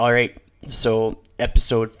All right, so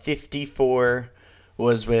episode 54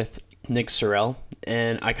 was with Nick Sorrell,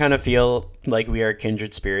 and I kind of feel like we are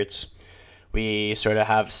kindred spirits. We sort of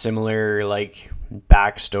have similar,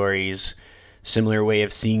 backstories, similar way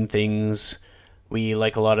of seeing things. We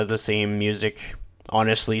like a lot of the same music.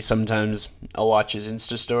 Honestly, sometimes I'll watch his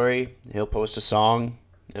Insta story, he'll post a song,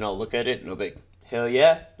 and I'll look at it and I'll be like, hell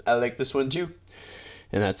yeah, I like this one too.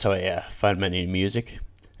 And that's how I find my new music.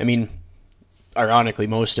 I mean, ironically,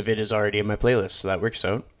 most of it is already in my playlist, so that works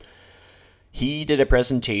out. He did a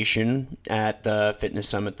presentation at the fitness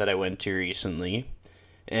summit that I went to recently,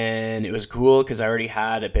 and it was cool because I already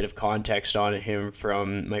had a bit of context on him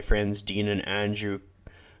from my friends Dean and Andrew,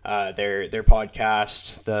 their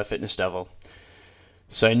podcast, The Fitness Devil.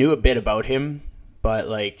 So I knew a bit about him, but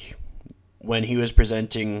when he was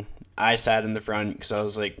presenting, I sat in the front because I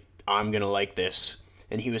was like, I'm gonna like this.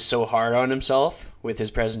 And he was so hard on himself with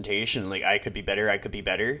his presentation, like I could be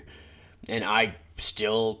better, and I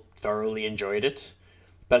still thoroughly enjoyed it.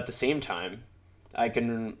 But at the same time, I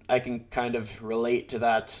can kind of relate to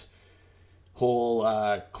that whole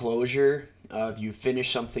closure of you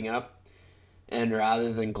finish something up, and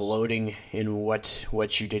rather than gloating in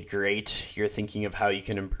what you did great, you're thinking of how you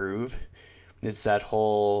can improve. It's that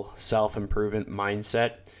whole self-improvement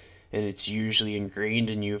mindset, and it's usually ingrained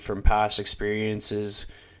in you from past experiences,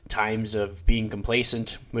 times of being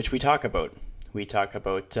complacent, which we talk about. We talk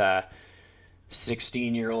about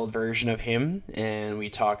 16-year-old version of him, and we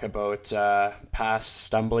talk about past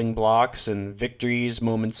stumbling blocks and victories,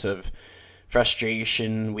 moments of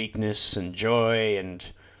frustration, weakness, and joy, and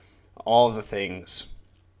all the things.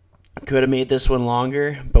 Could have made this one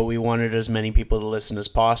longer, but we wanted as many people to listen as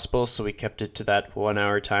possible, so we kept it to that 1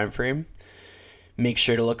 hour time frame. Make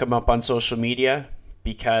sure to look him up on social media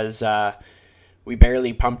because we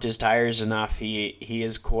barely pumped his tires enough. He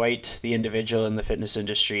is quite the individual in the fitness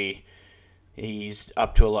industry. He's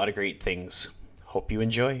up to a lot of great things. Hope you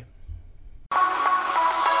enjoy.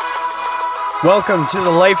 Welcome to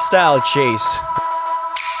the Lifestyle Chase.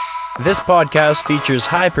 This podcast features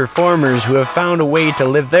high performers who have found a way to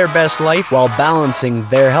live their best life while balancing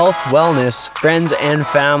their health, wellness, friends, and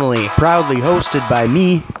family. Proudly hosted by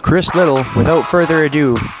me, Chris Little. Without further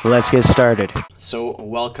ado, let's get started. So,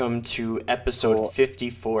 welcome to episode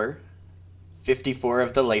 54. 54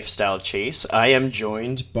 of the Lifestyle Chase. I am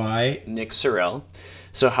joined by Nick Sorrell.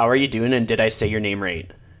 So, how are you doing, and did I say your name right?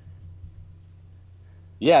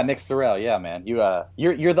 Yeah, Nick Sorrell. Yeah, man.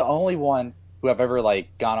 You're the only one who I've ever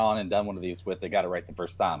gone on and done one of these with that got it right the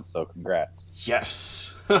first time. So congrats.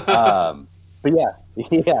 Yes. But yeah.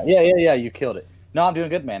 You killed it. No, I'm doing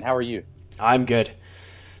good, man. How are you? I'm good.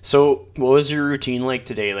 So, what was your routine like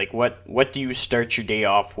today? What do you start your day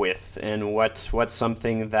off with, and what's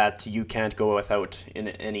something that you can't go without in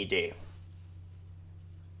any day?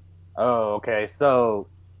 Oh, okay. So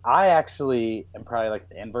I actually am probably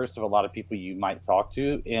the inverse of a lot of people you might talk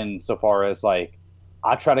to, in so far as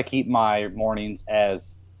I try to keep my mornings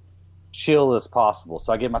as chill as possible.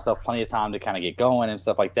 So I give myself plenty of time to kind of get going and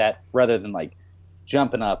stuff like that, rather than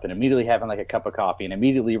jumping up and immediately having a cup of coffee and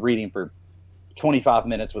immediately reading for 25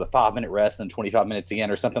 minutes with a 5-minute rest and 25 minutes again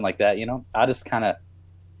or something like that. I just kind of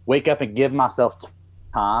wake up and give myself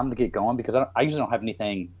time to get going, because I usually don't have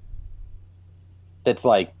anything that's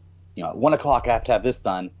at 1 o'clock I have to have this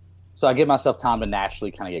done. So I give myself time to naturally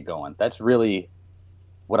kind of get going. That's really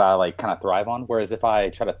what I kind of thrive on. Whereas if I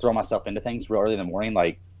try to throw myself into things real early in the morning,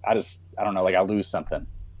 I don't know, I lose something.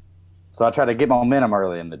 So I try to get momentum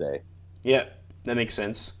early in the day. Yeah, that makes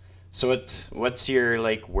sense. So what's your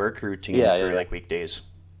work routine for weekdays?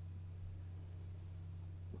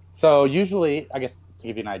 So usually, I guess to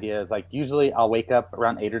give you an idea, is usually I'll wake up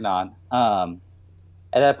around 8 or 9.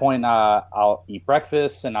 At that point, I'll eat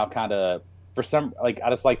breakfast, and I'll kind of, I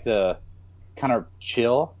just like to kind of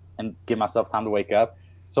chill and give myself time to wake up.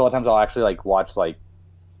 So a lot of times I'll actually watch I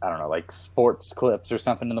don't know, sports clips or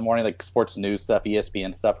something in the morning, sports news stuff,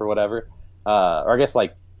 ESPN stuff or whatever. Or I guess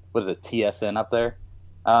what is it, TSN up there?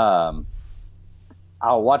 I'll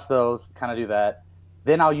watch those, kind of do that.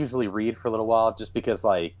 Then I'll usually read for a little while, just because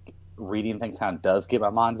reading things kind of does get my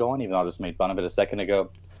mind going, even though I just made fun of it a second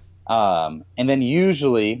ago. And then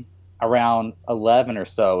usually around 11 or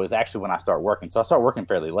so is actually when I start working. So I start working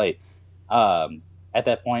fairly late. At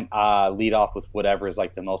that point, I lead off with whatever is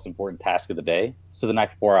the most important task of the day. So the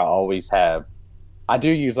night before, I do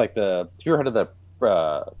use have you ever heard of the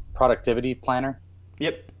productivity planner?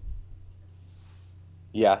 Yep.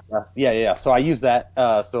 Yeah. So I use that.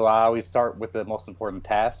 So I always start with the most important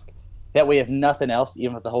task. That way, if nothing else,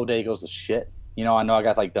 even if the whole day goes to shit, I know I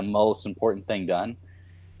got the most important thing done.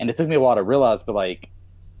 And it took me a while to realize, but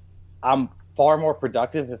I'm far more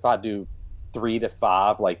productive if I do 3 to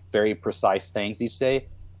 5 like very precise things each day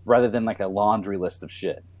rather than like a laundry list of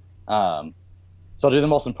shit. Um, so I'll do the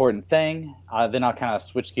most important thing. Then I'll kind of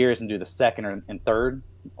switch gears and do the second and third,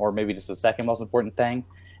 or maybe just the second most important thing.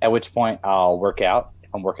 At which point I'll work out if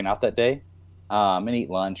I'm working out that day, and eat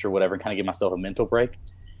lunch or whatever, and kind of give myself a mental break.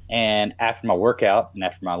 And after my workout and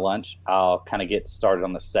after my lunch, I'll kind of get started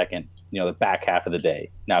on the second, the back half of the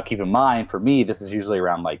day. Now, keep in mind, for me, this is usually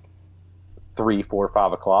around like 3, 4,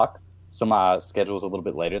 5 o'clock. So my schedule is a little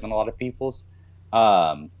bit later than a lot of people's.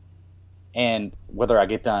 Um, and whether I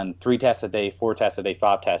get done 3 tests a day, 4 tests a day,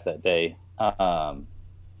 5 tests a day,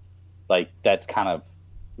 like that's kind of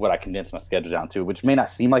what I condense my schedule down to, which may not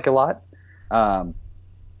seem like a lot. Um,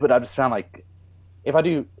 but I've just found like if I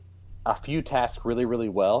do a few tasks really, really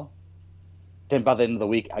well, then by the end of the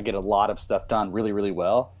week, I get a lot of stuff done really, really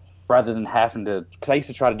well rather than having to, because I used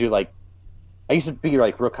to try to do like, I used to be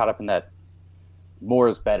like real caught up in that more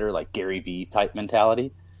is better, like Gary Vee type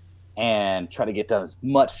mentality and try to get done as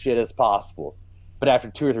much shit as possible. But after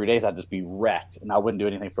 2 or 3 days, I'd just be wrecked and I wouldn't do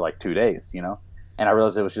anything for like 2 days. And I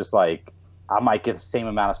realized it was just like, I might get the same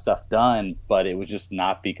amount of stuff done, but it would just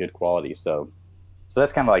not be good quality. So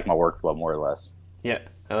that's kind of like my workflow more or less. Yeah,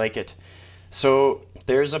 I like it. So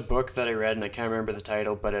there's a book that I read, and I can't remember the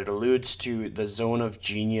title, but it alludes to the zone of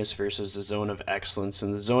genius versus the zone of excellence,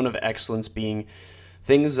 and the zone of excellence being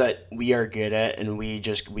things that we are good at and we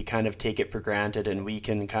kind of take it for granted and we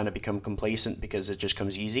can kind of become complacent because it just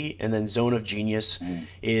comes easy. And then zone of genius Mm.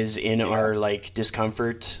 is in Yeah. our like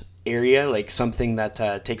discomfort area, like something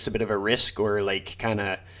that takes a bit of a risk or like kind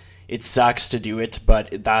of it sucks to do it,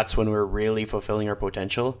 but that's when we're really fulfilling our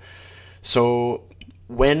potential. So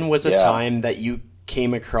when was a Yeah. time that you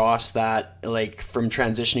came across that, like from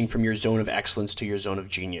transitioning from your zone of excellence to your zone of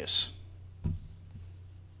genius?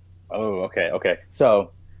 Oh, okay. Okay.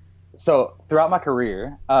 So throughout my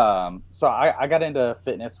career, so I got into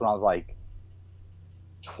fitness when I was like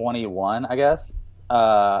 21, I guess.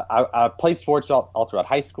 I played sports all throughout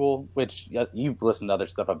high school, which you've listened to other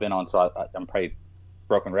stuff I've been on, so I'm probably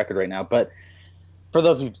broken record right now. But for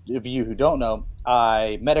those of you who don't know,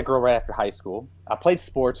 I met a girl right after high school. I played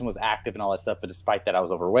sports and was active and all that stuff, but despite that, I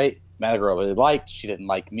was overweight. Met a girl I really liked. She didn't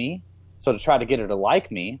like me. So to try to get her to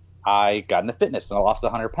like me, I got into fitness and I lost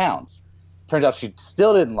 100 pounds. Turns out she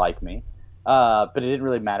still didn't like me, but it didn't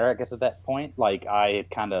really matter, I guess, at that point. Like I had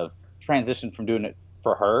kind of transitioned from doing it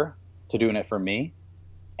for her to doing it for me.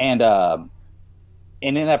 And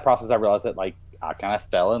in that process, I realized that like I kind of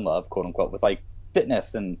fell in love, quote unquote, with like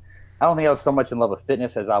fitness. And I don't think I was so much in love with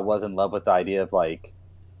fitness as I was in love with the idea of like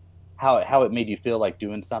how it made you feel like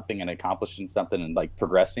doing something and accomplishing something and like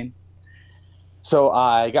progressing. So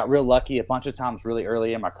I got real lucky a bunch of times really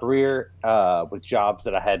early in my career with jobs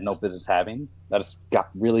that I had no business having. I just got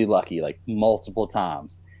really lucky like multiple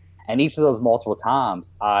times. And each of those multiple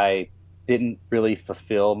times, I didn't really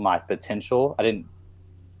fulfill my potential.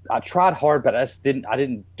 I tried hard, but I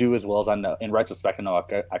didn't do as well as I know. In retrospect, I know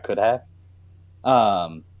I could have.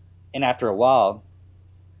 Um, and after a while,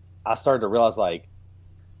 I started to realize like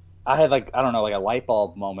I had like I don't know like a light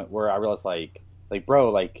bulb moment where I realized like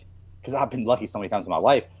bro like because I've been lucky so many times in my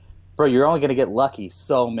life, bro. You're only gonna get lucky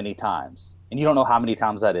so many times, and you don't know how many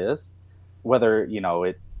times that is. Whether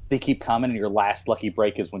they keep coming, and your last lucky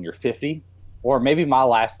break is when you're 50, or maybe my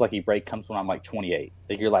last lucky break comes when I'm like 28.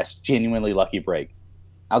 Like your last genuinely lucky break.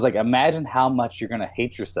 I was like, imagine how much you're gonna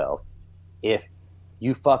hate yourself if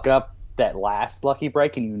you fuck up that last lucky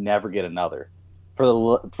break and you never get another for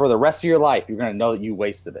the rest of your life. You're gonna know that you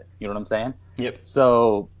wasted it. You know what I'm saying? Yep.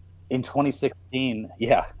 So in 2016,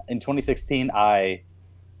 yeah, in 2016, I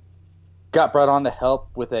got brought on to help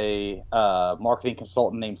with a marketing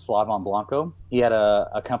consultant named Slavan Blanco. He had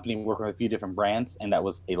a company working with a few different brands, and that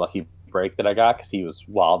was a lucky break that I got because he was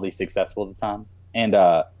wildly successful at the time. And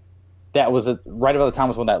that was right about the time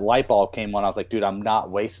was when that light bulb came on. I was like, dude, I'm not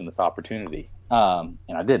wasting this opportunity. And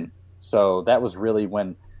I didn't. So that was really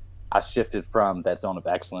when I shifted from that zone of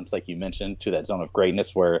excellence, like you mentioned, to that zone of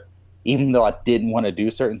greatness where even though I didn't want to do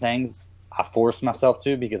certain things, I forced myself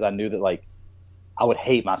to because I knew that like I would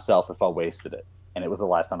hate myself if I wasted it. And it was the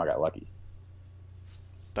last time I got lucky.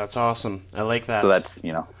 That's awesome. I like So that. that's.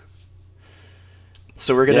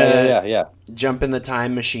 So we're Yeah, yeah, gonna yeah, yeah. jump in the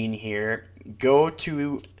time machine here. Go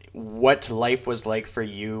to what life was like for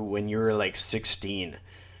you when you were like 16.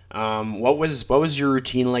 What was your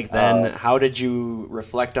routine like then? Uh, How did you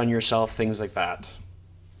reflect on yourself? Things like that.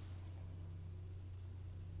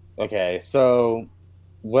 okay. So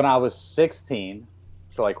when I was 16,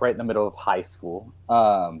 so like right in the middle of high school,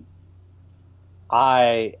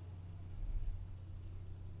 I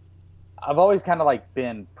I've always kind of like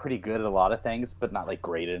been pretty good at a lot of things, but not like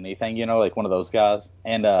great at anything, like one of those guys.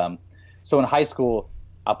 And so in high school,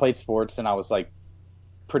 I played sports and I was like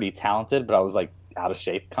pretty talented, but I was like out of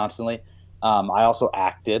shape constantly. I also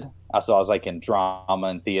acted. So I was like in drama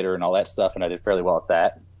and theater and all that stuff, and I did fairly well at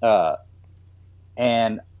that.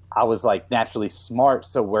 And I was like naturally smart.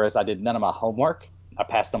 So whereas I did none of my homework, I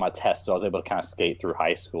passed on my tests. So I was able to kind of skate through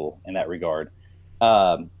high school in that regard.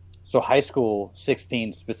 Um, so high school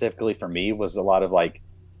 16 specifically for me was a lot of like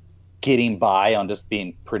getting by on just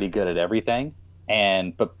being pretty good at everything,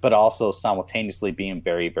 and but also simultaneously being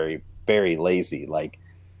very very very lazy, like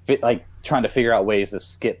trying to figure out ways to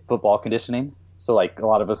skip football conditioning. So like a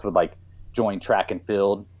lot of us would like join track and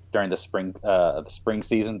field during the spring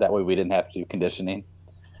season. That way we didn't have to do conditioning.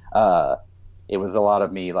 Uh, it was a lot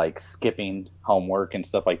of me like skipping homework and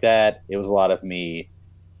stuff like that. It was a lot of me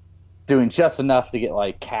doing just enough to get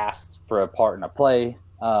like cast for a part in a play,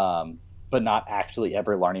 but not actually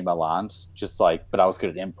ever learning my lines. Just like, but I was good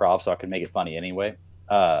at improv, so I could make it funny anyway.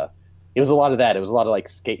 Uh, it was a lot of that. It was a lot of like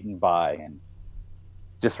skating by and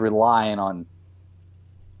just relying on,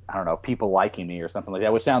 I don't know, people liking me or something like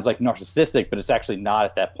that, which sounds like narcissistic, but it's actually not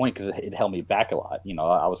at that point because it held me back a lot.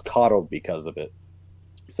 I was coddled because of it.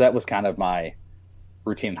 So that was kind of my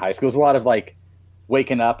routine in high school. It was a lot of like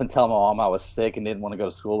waking up and telling my mom I was sick and didn't want to go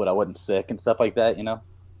to school, but I wasn't sick and stuff like that.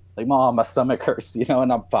 Like, mom, my stomach hurts,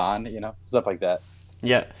 and I'm fine, stuff like that.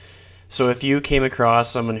 Yeah. So if you came across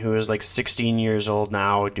someone who is like 16 years old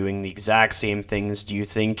now doing the exact same things, do you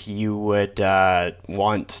think you would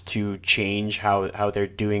want to change how they're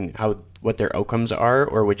doing, how what their outcomes are,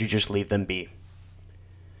 or would you just leave them be?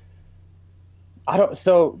 I don't.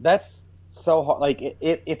 So that's so hard. Like,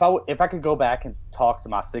 if I could go back and talk to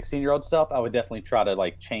my 16-year-old self, I would definitely try to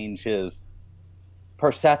like change his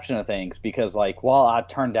perception of things, because like while I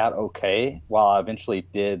turned out okay, while I eventually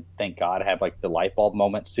did, thank God, have like the light bulb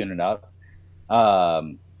moment soon enough,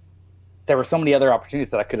 um, there were so many other opportunities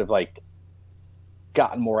that I could have like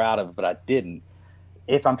gotten more out of, but I didn't.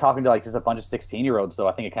 If I'm talking to like just a bunch of 16-year-olds, though,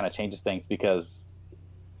 I think it kind of changes things, because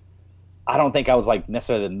I don't think I was like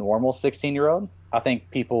necessarily the normal 16-year-old. I think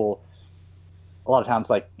people a lot of times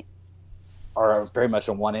like are very much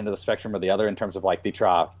on one end of the spectrum or the other, in terms of like they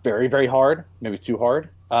try very very hard, maybe too hard,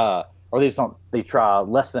 or they just don't, they try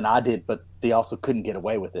less than I did, but they also couldn't get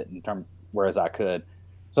away with it in terms, whereas I could.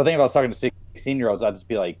 So I think if I was talking to 16-year-olds, I'd just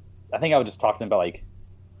be like, I think I would just talk to them about like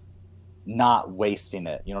not wasting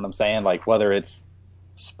it. You know what I'm saying? Like whether it's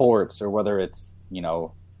sports or whether it's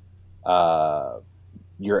uh,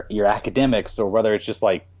 your academics, or whether it's just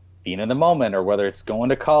like being in the moment, or whether it's going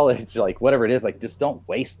to college, like whatever it is, like just don't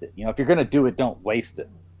waste it. If you're gonna do it, don't waste it.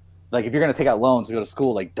 Like if you're gonna take out loans to go to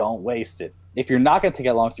school, like don't waste it. If you're not gonna take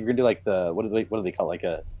out loans, if you're gonna do like the what do they call it? Like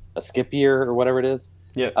a skip year or whatever it is.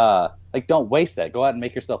 Yeah, Like don't waste that. Go out and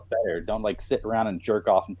make yourself better. Don't like sit around and jerk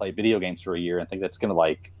off and play video games for a year and think that's gonna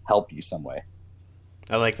like help you some way.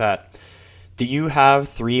 I like that. Do you have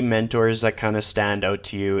three mentors that kind of stand out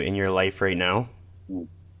to you in your life right now?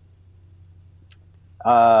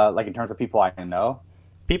 Like in terms of people I can know.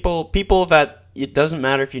 People that it doesn't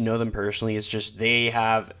matter if you know them personally, it's just they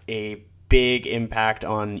have a big impact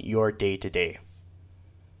on your day to day.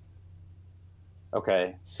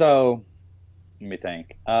 Okay, so let me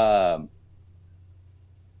think.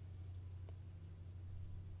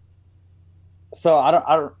 So I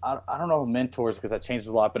don't know mentors, because that changes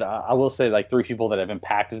a lot, but I will say like three people that have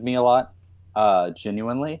impacted me a lot,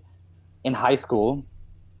 genuinely. In high school,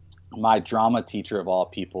 my drama teacher of all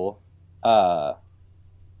people, uh,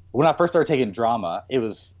 when I first started taking drama, it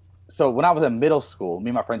was, so when I was in middle school, me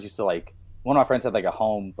and my friends used to like, one of my friends had like a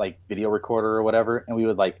home like video recorder or whatever, and we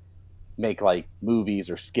would like make like movies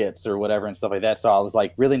or skits or whatever and stuff like that. So I was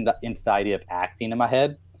like really into the idea of acting in my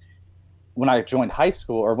head. When I joined high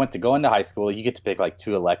school, or went to go into high school, you get to pick like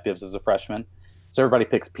two electives as a freshman. So everybody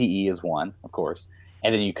picks PE as one, of course,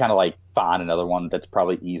 and then you kind of like find another one that's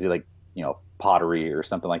probably easy, like pottery or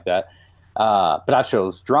something like that. But I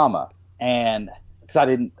chose drama, and because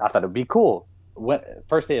I thought it'd be cool.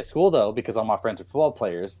 First day of school though, because all my friends are football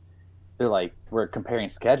players, they're like, we're comparing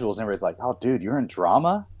schedules, and everybody's like, "Oh, dude, you're in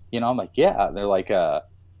drama?" I'm like, "Yeah." And they're like,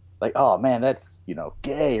 "Oh man, that's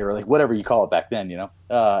gay," or like whatever you call it back then.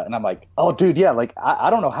 And I'm like, "Oh dude, yeah, like I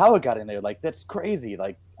don't know how it got in there, like that's crazy,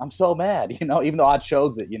 like I'm so mad," even though I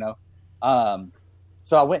chose it. um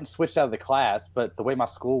so I went and switched out of the class, but the way my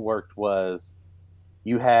school worked was,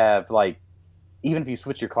 you have like, even if you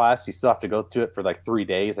switch your class, you still have to go to it for like 3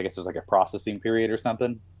 days. I guess there's like a processing period or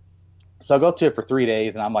something. So I go to it for 3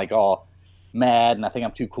 days, and I'm like all mad, and I think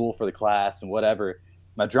I'm too cool for the class and whatever.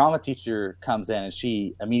 my drama teacher comes in and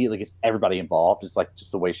she immediately gets everybody involved. It's like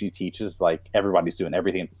just the way she teaches, like everybody's doing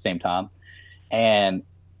everything at the same time. And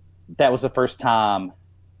that was the first time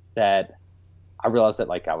that I realized that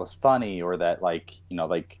like I was funny, or that like,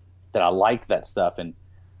 like that I liked that stuff. And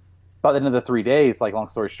by the end of the 3 days, like long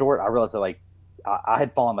story short, I realized that like I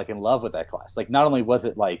had fallen like in love with that class. Like not only was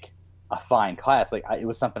it like a fine class, like it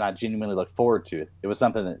was something I genuinely looked forward to. It was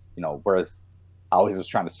something that, whereas I always was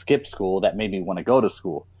trying to skip school, that made me want to go to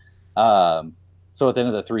school. Um, so at the end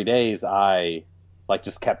of the 3 days, I like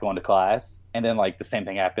just kept going to class, and then like the same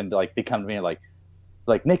thing happened. Like they come to me and like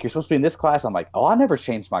Nick, you're supposed to be in this class. I'm like, oh, I never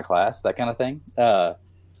changed my class, that kind of thing.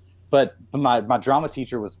 But my drama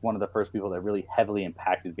teacher was one of the first people that really heavily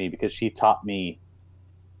impacted me, because she taught me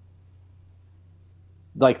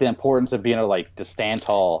like the importance of being able like to stand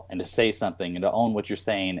tall and to say something and to own what you're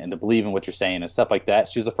saying and to believe in what you're saying and stuff like that.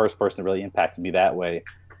 She was the first person that really impacted me that way.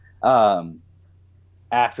 Um,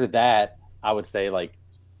 After that, I would say like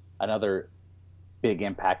another big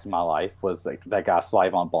impact in my life was like that guy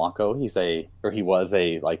Slyvon Blanco. He was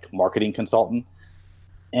a like marketing consultant,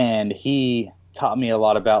 and he taught me a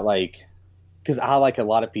lot about like, because I, like a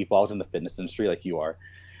lot of people, I was in the fitness industry like you are.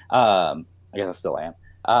 I guess I still am.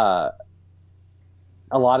 Uh,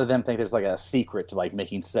 a lot of them think there's like a secret to like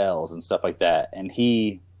making sales and stuff like that, and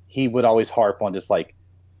he would always harp on just like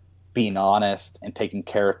being honest and taking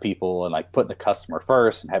care of people and like putting the customer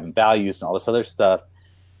first and having values and all this other stuff.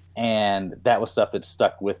 And that was stuff that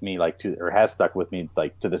stuck with me like to or has stuck with me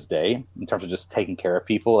like to this day, in terms of just taking care of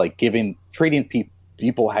people, like treating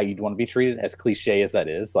people how you'd want to be treated, as cliche as that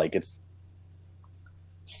is. Like it's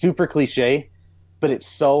super cliche, but it's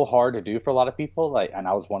so hard to do for a lot of people. Like, and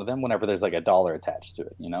I was one of them. Whenever there's like a dollar attached to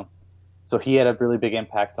it. So he had a really big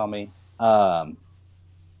impact on me. Outside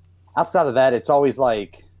of that, it's always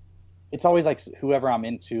like whoever I'm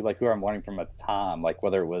into, like who I'm learning from at the time. Like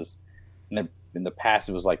whether it was in the past,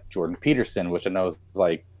 it was like Jordan Peterson, which I know is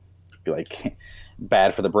like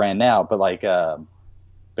bad for the brand now, but like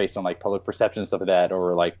based on like public perception and stuff like that,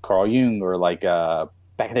 or like Carl Jung, or like back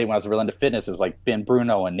in the day when I was real into fitness, it was like Ben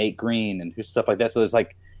Bruno and Nate Green and stuff like that. So there's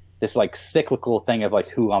like this like cyclical thing of like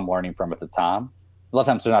who I'm learning from at the time. A lot of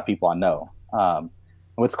times they're not people I know.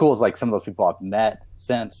 What's cool is like some of those people I've met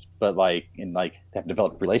since, but like and like have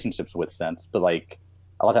developed relationships with since, but like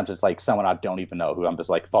a lot of times it's like someone I don't even know, who I'm just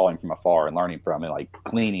like following from afar and learning from and like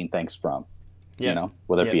gleaning things from, Yep.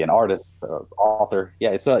 whether it Yep. be an artist or author.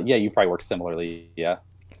 Yeah, yeah, you probably work similarly. Yeah.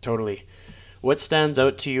 Totally. What stands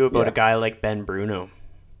out to you about a Yeah. guy like Ben Bruno?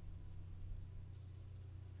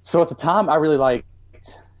 So at the time when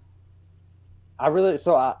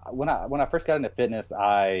I first got into fitness,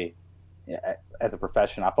 as a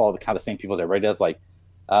profession, I followed the kind of same people as everybody does, like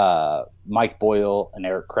Mike Boyle and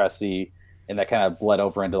Eric Cressy, and that kind of bled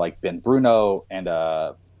over into like Ben Bruno and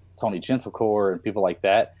Tony Gentlecore and people like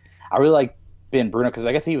that. I really like Ben Bruno because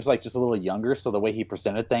I guess he was like just a little younger, so the way he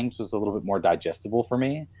presented things was a little bit more digestible for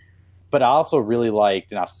me. But I also really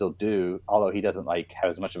liked, and I still do, although he doesn't like have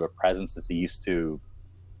as much of a presence as he used to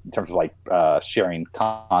in terms of like sharing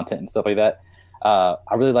content and stuff like that. I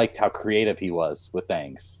really liked how creative he was with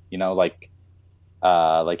things. Like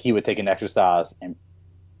he would take an exercise and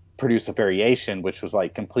produce a variation which was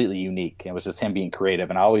like completely unique. It was just him being creative,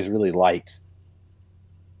 and I always liked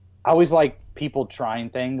people trying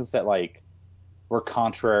things that like were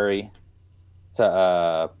contrary to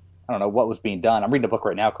I don't know what was being done. I'm reading a book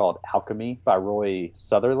right now called Alchemy by Roy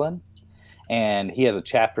Sutherland, and he has a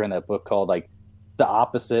chapter in that book called like the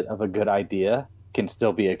opposite of a good idea can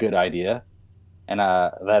still be a good idea, and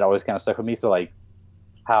that always kind of stuck with me. So like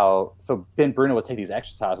Ben Bruno would take these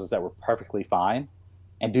exercises that were perfectly fine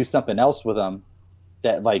and do something else with them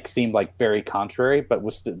that like seemed like very contrary, but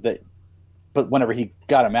that. But whenever he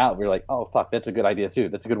got him out, we were like, oh fuck, that's a good idea too.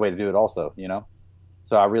 That's a good way to do it, also.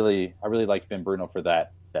 So I really liked Ben Bruno for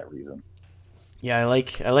that reason. Yeah, I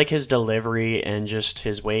like his delivery and just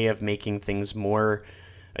his way of making things more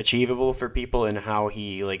achievable for people and how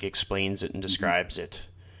he like explains it and Mm-hmm. describes it.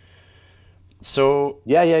 So,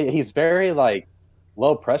 Yeah, yeah, yeah. He's very like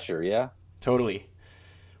low pressure. Yeah, totally.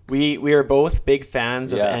 We are both big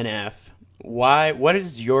fans of yeah. NF. Why? What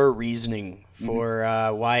is your reasoning Hmm.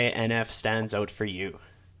 for why NF stands out for you?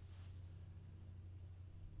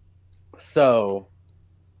 So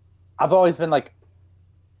I've always been like,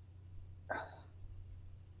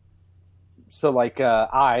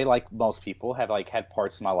 I like most people have like had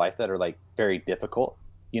parts of my life that are like very difficult,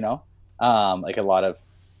 you know, like a lot of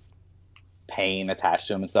pain attached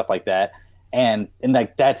to them and stuff like that, and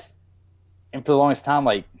like and for the longest time,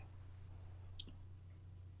 like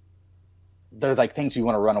they're like things you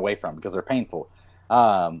want to run away from because they're painful.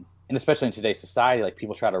 and especially in today's society, like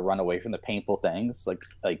people try to run away from the painful things,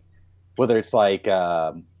 like whether it's like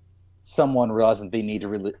someone realizing they need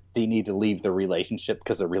to leave the relationship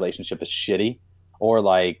because the relationship is shitty, or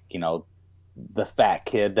like the fat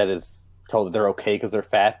kid that is told that they're okay because they're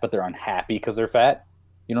fat, but they're unhappy because they're fat.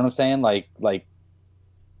 You know what I'm saying? Like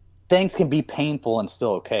things can be painful and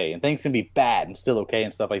still okay, and things can be bad and still okay,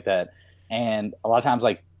 and stuff like that. And a lot of times,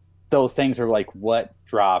 like those things are like what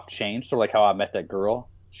drive change. So like how I met that girl,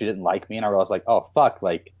 she didn't like me, and I realized like, oh fuck,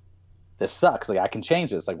 like this sucks. Like I can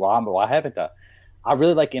change this. Like why haven't I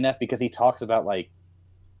really like NF because he talks about like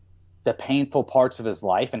the painful parts of his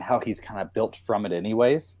life and how he's kind of built from it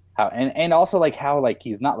anyways. How and also like how like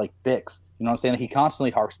he's not like fixed. You know what I'm saying? Like, he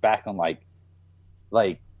constantly harks back on like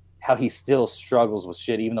how he still struggles with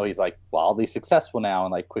shit, even though he's like wildly successful now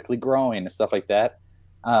and like quickly growing and stuff like that.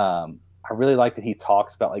 I really like that he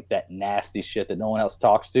talks about like that nasty shit that no one else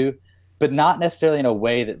talks to, but not necessarily in a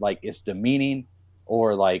way that like is demeaning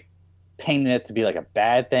or like painting it to be like a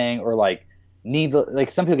bad thing or like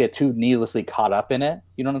like some people get too needlessly caught up in it.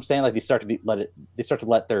 You know what I'm saying? Like they start to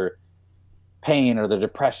let their pain or their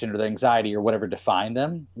depression or their anxiety or whatever define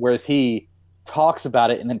them. Whereas he talks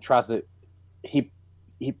about it and then tries to he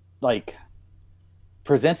he like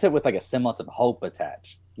presents it with like a semblance of hope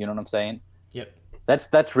attached. You know what I'm saying? Yep.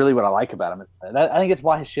 That's really what I like about him. I think it's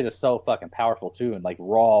why his shit is so fucking powerful too, and like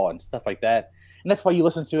raw and stuff like that. And that's why you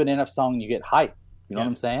listen to an NF song and you get hype. You know what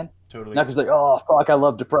Yep. I'm saying? Totally. Not just like, oh fuck, I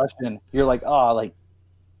love depression. You're like, oh, like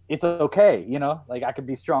it's okay, like I could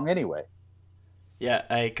be strong anyway. Yeah,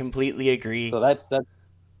 I completely So agree. that's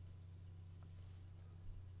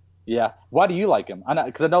yeah. Why do you like him? I know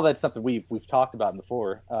because I know that's something we've talked about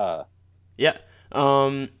before. Yeah.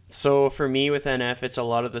 So for me with NF, it's a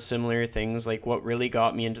lot of the similar things. Like what really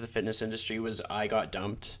got me into the fitness industry was I got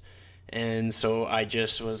dumped. And so I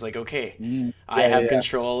just was like, okay, I Yeah, have yeah,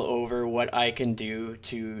 control over what I can do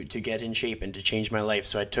to get in shape and to change my life.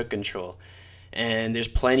 So I took control. And there's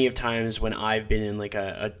plenty of times when I've been in like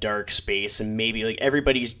a dark space, and maybe like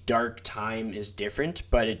everybody's dark time is different,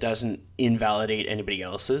 but it doesn't invalidate anybody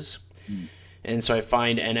else's. yeah. And so I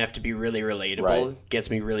find NF to be really Right. relatable,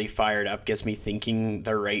 gets me really fired up, gets me thinking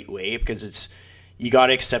the right way because it's you got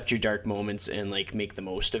to accept your dark moments and like make the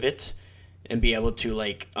most of it and be able to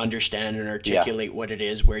like understand and Yeah. articulate what it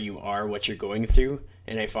is, where you are, what you're going through.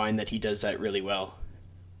 And I find that he does that really well.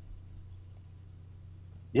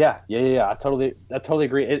 Yeah. I totally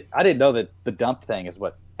agree. I didn't know that the dump thing is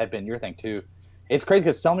what had been your thing too. It's crazy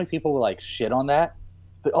because so many people will like shit on that.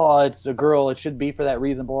 But, oh, it's a girl. It should be for that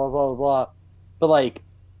reason. Blah blah blah blah. But like,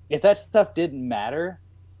 if that stuff didn't matter,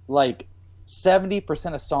 like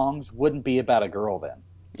 70% of songs wouldn't be about a girl. Then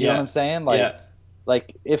you know what Yeah. I'm saying? Yeah.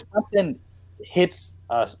 Like if something hits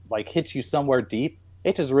you somewhere deep,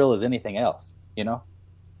 it's as real as anything else. You know.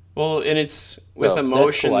 Well, and it's with So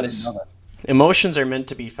that's cool. I didn't know emotions. that. Emotions are meant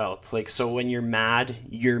to be felt. Like so when you're mad,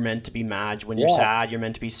 you're meant to be mad. When you're Yeah. sad, you're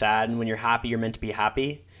meant to be sad, and when you're happy, you're meant to be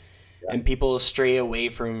happy. And people stray away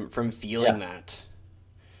from feeling Yeah. that.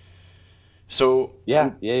 So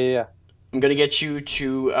Yeah. Yeah. Yeah. Yeah. I'm gonna get you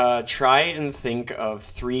to try and think of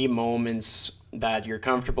three moments that you're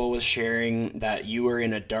comfortable with sharing that you were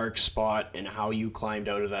in a dark spot and how you climbed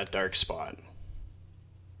out of that dark spot.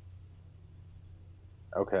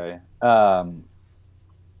 Okay.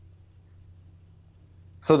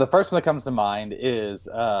 So the first one that comes to mind is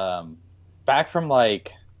back from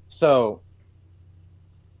like so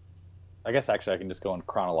I guess actually I can just go in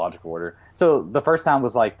chronological order. So the first time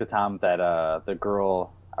was like the time that the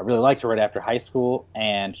girl I really liked her right after high school,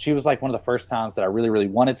 and she was like one of the first times that I really really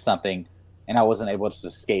wanted something, and I wasn't able to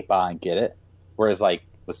just skate by and get it. Whereas like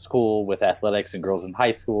with school, with athletics and girls in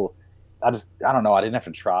high school, I don't know, I didn't have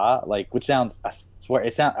to try. Like which sounds I swear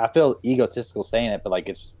it sound I feel egotistical saying it, but like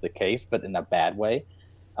it's just the case, but in a bad way.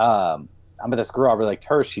 I met this girl I really liked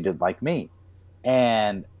her. She did like me,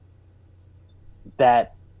 and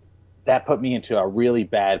that that put me into a really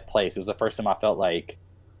bad place. It was the first time I felt like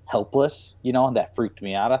helpless, and that freaked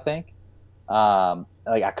me out. I think,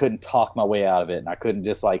 like I couldn't talk my way out of it, and I couldn't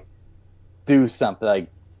just like do something like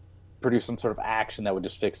produce some sort of action that would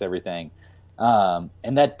just fix everything.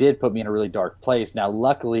 And that did put me in a really dark place. Now,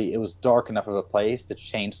 luckily, it was dark enough of a place to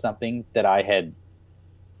change something that I had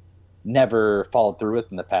never followed through with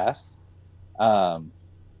in the past. Um,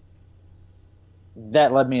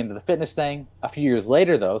 that led me into the fitness thing. A few years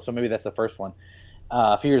later, though, so maybe that's the first one.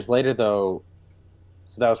 A few years later, though,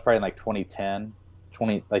 so that was probably in like 2010,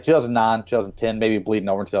 20 like 2009, 2010, maybe bleeding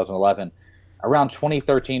over in 2011. Around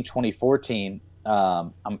 2013, 2014,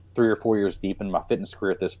 I'm 3 or 4 years deep in my fitness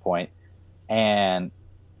career at this point, and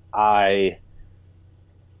I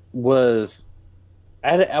was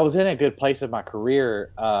I was in a good place in my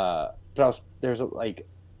career, but there's like,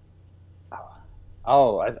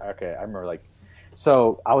 okay, I remember like,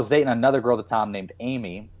 so I was dating another girl at the time named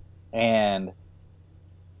Amy, and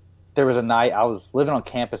there was a night I was living on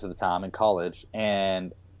campus at the time in college,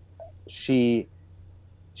 and she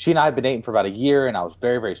she and I had been dating for about a year, and I was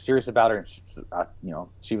very, very serious about her, and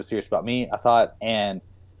she was serious about me, I thought, and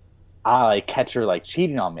I like catch her like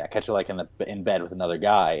cheating on me. I catch her like in bed with another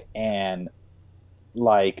guy, and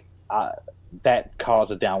like that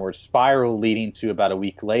caused a downward spiral, leading to about a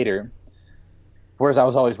week later. Whereas I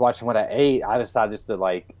was always watching what I ate, I decided just to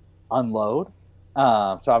like unload. So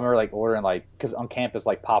I remember like ordering like because on campus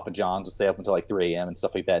like Papa John's would stay up until like 3 a.m. and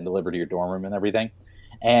stuff like that and deliver to your dorm room and everything,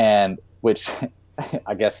 and which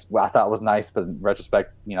I guess I thought was nice, but in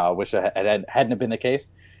retrospect, I wish hadn't have been the case.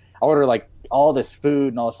 I ordered like all this food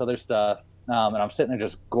and all this other stuff, and I'm sitting there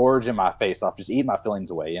just gorging my face off, just eating my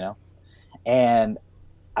feelings away. And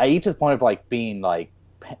I eat to the point of like being like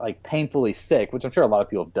painfully sick, which I'm sure a lot of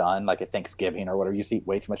people have done, like at Thanksgiving or whatever. You just eat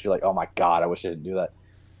way too much, you're like, oh my god, I wish I didn't do that.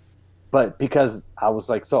 But because I was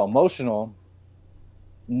like so emotional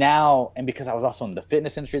now, and because I was also in the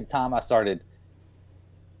fitness industry at the time, I started,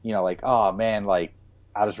 like, oh man, like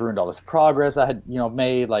I just ruined all this progress I had,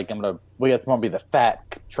 made. Like we have to be the fat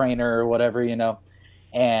trainer or whatever. And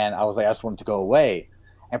I was like, I just wanted to go away.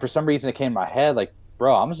 And for some reason, it came in my head, like,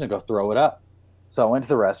 bro, I'm just gonna go throw it up. So I went to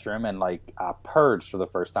the restroom and like I purged for the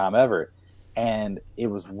first time ever, and it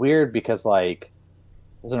was weird because like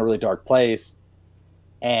I was in a really dark place,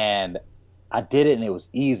 and I did it and it was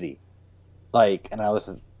easy. Like, and I know this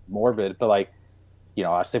is morbid, but like,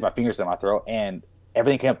 I stick my fingers in my throat and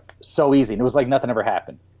everything came up so easy, and it was like nothing ever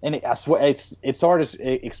happened. And I swear it's hard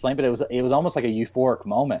to explain, but it was almost like a euphoric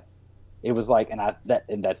moment. It was like, I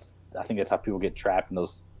think that's how people get trapped in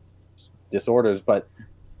those disorders. But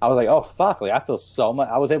I was like, oh fuck, like I feel so much.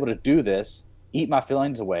 I was able to do this, eat my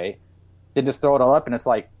feelings away, then just throw it all up, and it's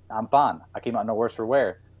like I'm fine. I came out no worse for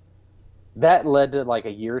wear. That led to like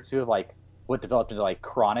a year or two of like what developed into like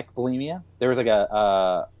chronic bulimia. There was like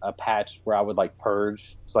a patch where I would like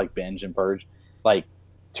purge, so like binge and purge, like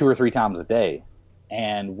 2 or 3 times a day.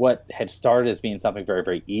 And what had started as being something very,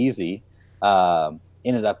 very easy,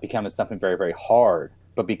 ended up becoming something very, very hard.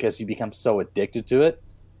 But because you become so addicted to it,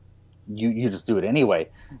 you just do it anyway.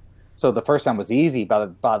 So the first time was easy. By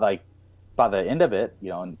the end of it,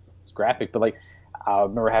 and it's graphic, but like I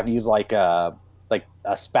remember having to use like a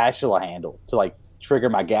spatula handle to like trigger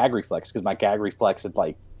my gag reflex because my gag reflex had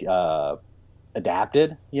like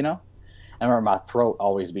adapted. I remember my throat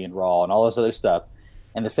always being raw and all this other stuff.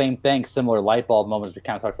 And the same thing, similar light bulb moments we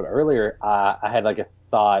kind of talked about earlier. I had like a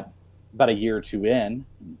thought about a year or two in.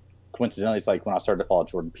 Coincidentally, it's like when I started to follow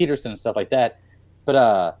Jordan Peterson and stuff like that. But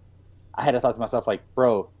I had a thought to myself, like,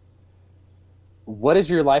 bro, what is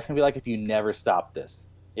your life gonna be like if you never stop this?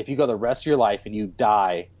 If you go the rest of your life and you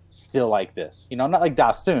die still like this, not like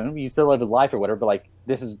die soon, you still live a life or whatever, but like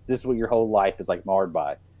this is what your whole life is like marred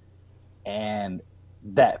by. And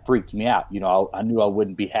that freaked me out. I knew I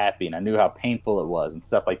wouldn't be happy, and I knew how painful it was and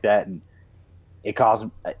stuff like that. And it caused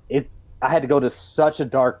it. I had to go to such a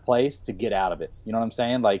dark place to get out of it. You know what I'm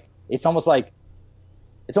saying? Like it's almost like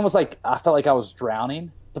I felt like I was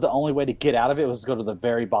drowning, but the only way to get out of it was to go to the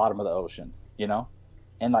very bottom of the ocean.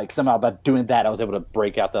 And like somehow by doing that, I was able to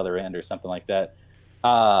break out the other end or something like that.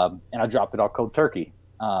 And I dropped it all cold turkey,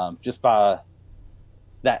 just by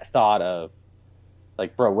that thought of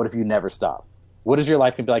like, bro, what if you never stop? What is your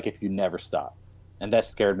life gonna be like if you never stop? And that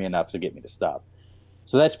scared me enough to get me to stop.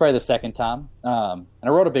 So that's probably the second time. And I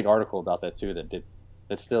wrote a big article about that too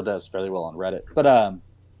that still does fairly well on Reddit. But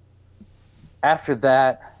after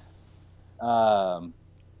that, um,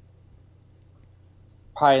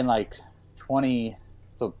 probably in like 20,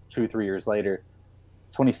 so 2 3 years later,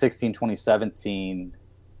 2016, 2017,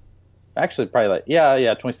 actually probably like, yeah,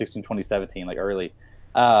 2016, 2017, like early.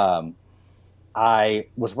 Um, I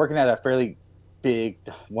was working at a fairly big,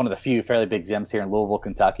 one of the few fairly big gyms here in Louisville,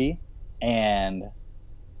 Kentucky, and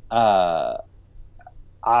uh,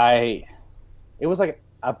 I it was like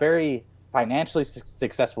a very financially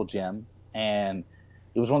successful gym, and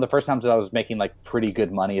it was one of the first times that I was making like pretty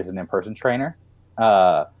good money as an in-person trainer.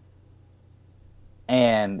 Uh,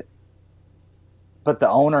 and but the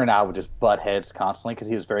owner and I would just butt heads constantly because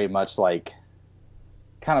he was very much like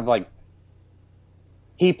kind of like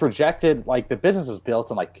he projected like the business was built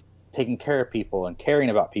on like taking care of people and caring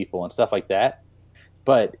about people and stuff like that.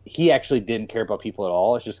 But he actually didn't care about people at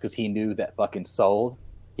all. It's just because he knew that fucking sold,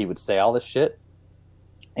 he would say all this shit,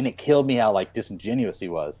 and it killed me how like disingenuous he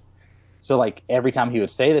was. So like every time he would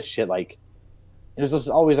say this shit, like it was just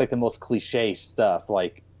always like the most cliche stuff.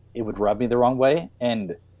 Like it would rub me the wrong way.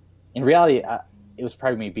 And in reality, it was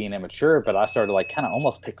probably me being immature, but I started like kind of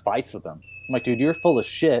almost pick fights with them. I'm like, dude, you're full of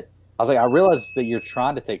shit. I was like, I realize that you're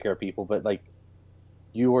trying to take care of people, but like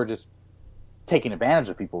you were just taking advantage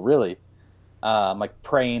of people, really. Like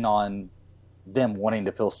preying on them wanting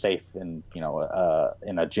to feel safe in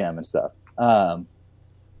a gym and stuff.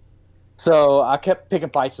 So I kept picking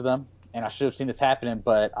fights with them, and I should have seen this happening,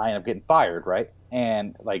 but I ended up getting fired, right?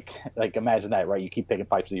 And like imagine that, right? You keep picking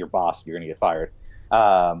fights with your boss, you're gonna get fired.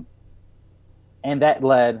 Um, and that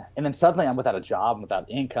led, and then suddenly I'm without a job, without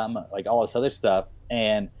income, like all this other stuff.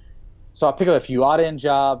 And so I picked up a few odd end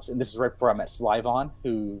jobs, and this is right before I met Slyvon,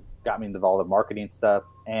 who got me into all the marketing stuff,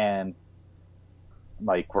 and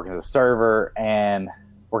like working as a server. And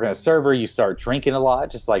working as a server, you start drinking a lot,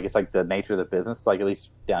 just like it's like the nature of the business, like at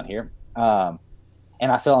least down here.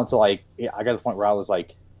 And I fell into like I got to the point where I was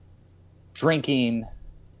like drinking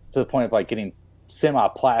to the point of like getting semi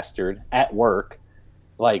plastered at work,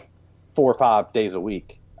 like 4 or 5 days a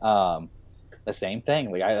week. The same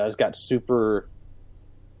thing. Like I just got super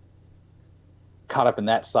caught up in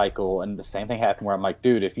that cycle, and the same thing happened where I'm like,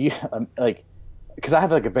 dude, if you like, because I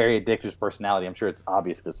have like a very addictive personality. I'm sure it's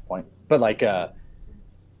obvious at this point, but like,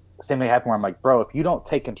 same thing happened where I'm like, bro, if you don't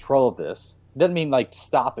take control of this, it doesn't mean like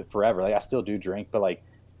stop it forever. Like I still do drink, but like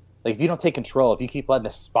if you don't take control, if you keep letting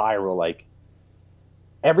it spiral, like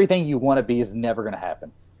everything you want to be is never going to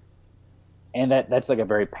happen. And that's like a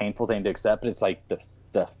very painful thing to accept, but it's like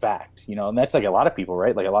the fact, and that's like a lot of people,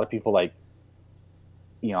 right? Like a lot of people like,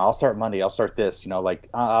 I'll start Monday, I'll start this, like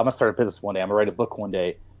I'm gonna start a business one day, I'm gonna write a book one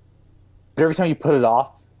day. But every time you put it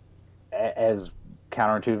off, as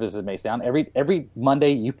counterintuitive as it may sound, every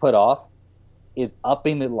Monday you put off is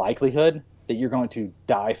upping the likelihood that you're going to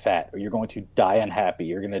die fat, or you're going to die unhappy,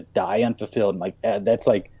 you're going to die unfulfilled. And like that's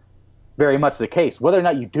like very much the case. Whether or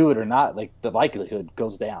not you do it or not, like the likelihood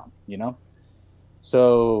goes down.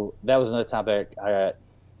 So that was another time that I got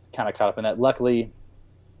kind of caught up in that. Luckily,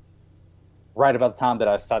 right about the time that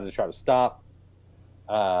I decided to try to stop,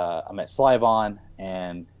 I met Slyvon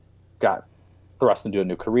and got thrust into a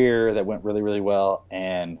new career that went really, really well.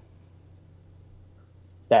 And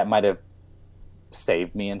that might have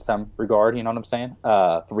saved me in some regard. You know what I'm saying?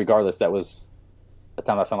 But regardless, that was the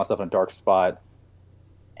time I found myself in a dark spot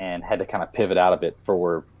and had to kind of pivot out of it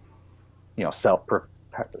for,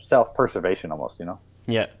 self preservation almost.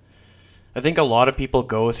 Yeah. I think a lot of people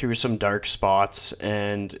go through some dark spots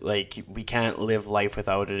and like we can't live life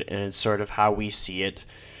without it, and it's sort of how we see it.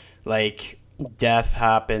 Like death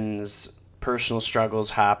happens, personal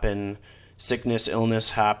struggles happen, sickness,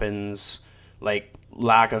 illness happens, like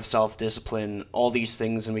lack of self-discipline, all these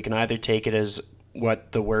things, and we can either take it as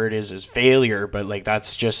what the word is failure, but like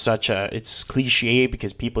that's just it's cliche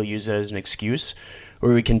because people use it as an excuse,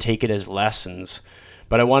 or we can take it as lessons.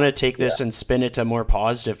 But I want to take this Yeah. and spin it a more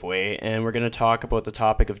positive way, and we're going to talk about the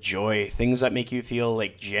topic of joy, things that make you feel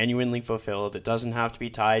like genuinely fulfilled. It doesn't have to be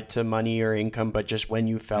tied to money or income, but just when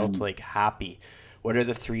you felt Mm, like happy. What are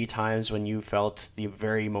the 3 times when you felt the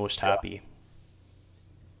very most yeah. happy?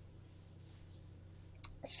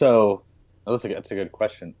 So that's a good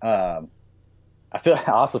question. I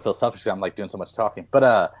also feel selfish. I'm like doing so much talking,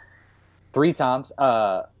 but 3 times.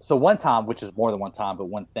 So one time, which is more than one time, but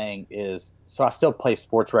one thing is, so I still play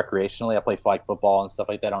sports recreationally. I play flag football and stuff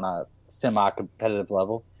like that on a semi-competitive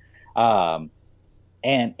level. Um,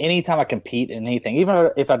 and anytime I compete in anything,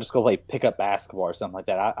 even if I just go play pickup basketball or something like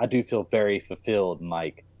that, I do feel very fulfilled and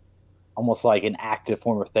like almost like an active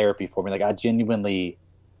form of therapy for me. Like I genuinely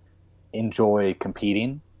enjoy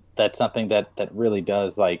competing. That's something that really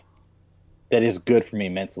does like that is good for me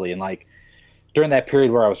mentally. And like during that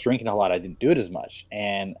period where I was drinking a lot, I didn't do it as much,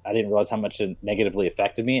 and I didn't realize how much it negatively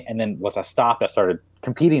affected me. And then once I stopped, I started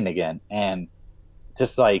competing again, and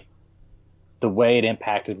just like the way it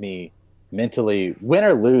impacted me mentally, win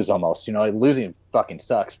or lose, almost. Like losing fucking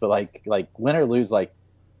sucks, but like win or lose, like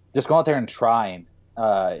just going out there and trying.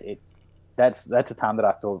 It that's a time that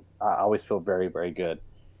I always feel very, very good.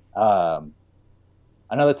 Um,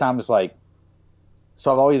 Another time is like,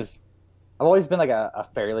 so I've always been like a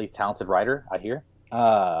fairly talented writer, I hear.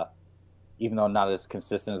 Even though not as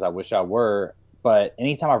consistent as I wish I were. But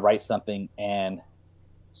anytime I write something and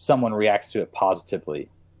someone reacts to it positively,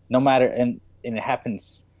 no matter, and it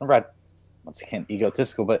happens whenever once again,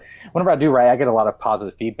 egotistical, but whenever I do write, I get a lot of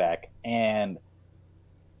positive feedback. And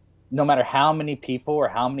no matter how many people or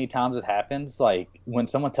how many times it happens, like when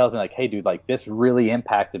someone tells me like, hey dude, like this really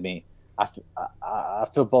impacted me, I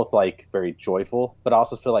feel both like very joyful, but I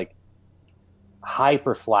also feel like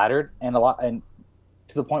hyper flattered and a lot, and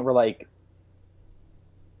to the point where like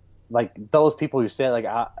those people who say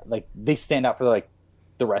like they stand out for like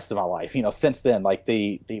the rest of my life. Since then, like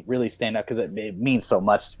they really stand out because it means so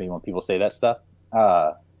much to me when people say that stuff.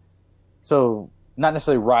 Uh, so not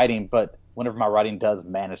necessarily writing, but whenever my writing does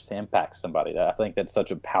manage to impact somebody, I think that's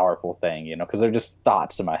such a powerful thing, because they're just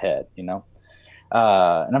thoughts in my head. And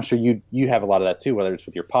I'm sure you have a lot of that too, whether it's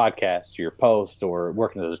with your podcast, or your post, or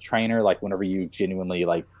working as a trainer. Like whenever you genuinely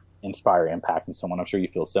like inspire, impact in someone, I'm sure you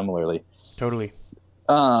feel similarly. Totally.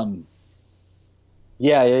 Um,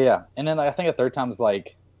 yeah, yeah, yeah. And then I think a third time is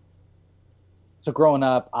like, so growing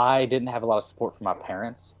up, I didn't have a lot of support from my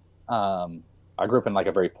parents. Um, I grew up in like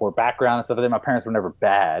a very poor background and stuff. But then my parents were never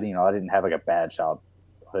bad. I didn't have like a bad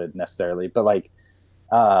childhood necessarily, but like,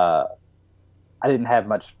 uh, I didn't have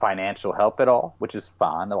much financial help at all, which is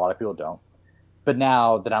fine. A lot of people don't. But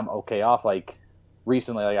now that I'm okay off, like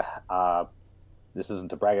recently, like this isn't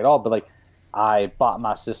to brag at all, but like I bought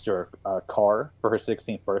my sister a car for her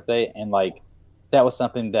 16th birthday, and like that was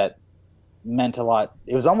something that meant a lot.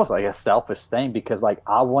 It was almost like a selfish thing because like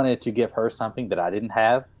I wanted to give her something that I didn't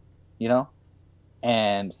have, you know.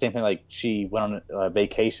 And same thing, like she went on a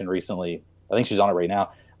vacation recently. I think she's on it right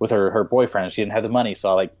now with her boyfriend, and she didn't have the money, so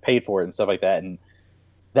I like paid for it and stuff like that. And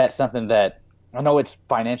that's something that I know it's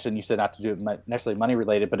financial, and you said not to do it necessarily money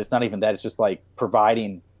related, but it's not even that. It's just like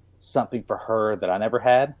providing something for her that I never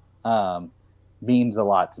had means a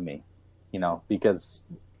lot to me, because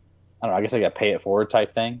I don't know. I guess I got to pay it forward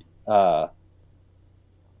type thing. So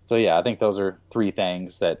yeah, I think those are three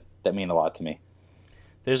things that mean a lot to me.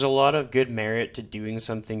 There's a lot of good merit to doing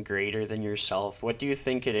something greater than yourself. What do you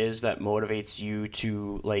think it is that motivates you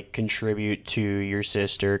to like contribute to your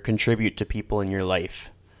sister, contribute to people in your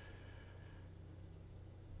life?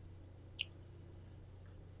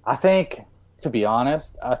 I think, to be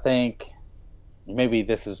honest, I think maybe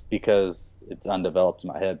this is because it's undeveloped in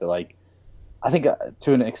my head, but like I think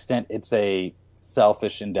to an extent it's a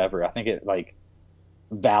selfish endeavor. I think it like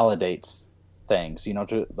validates things,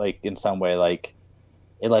 to like in some way, like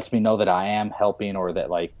it lets me know that I am helping, or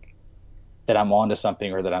that like that I'm onto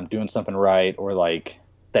something, or that I'm doing something right, or like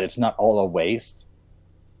that it's not all a waste.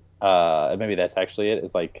 And maybe that's actually it.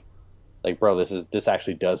 It's like bro, this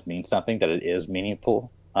actually does mean something, that it is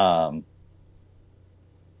meaningful. So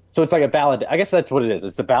it's like a valid. I guess that's what it is.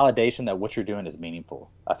 It's a validation that what you're doing is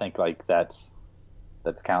meaningful. I think like that's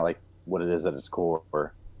kind of like what it is at its core.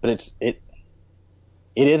 But it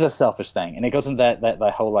is a selfish thing, and it goes into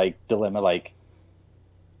that whole like dilemma. Like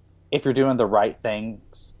if you're doing the right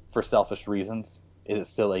things for selfish reasons, is it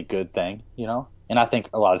still a good thing? And I think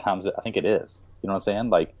a lot of times I think it is. You know what I'm saying?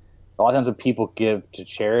 Like a lot of times when people give to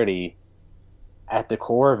charity, at the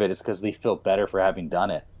core of it is because they feel better for having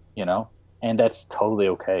done it. You know, and that's totally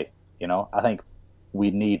okay. I think we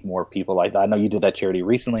need more people like that. I know you did that charity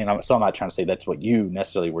recently, and so I'm not trying to say that's what you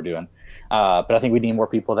necessarily were doing, but I think we need more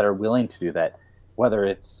people that are willing to do that, whether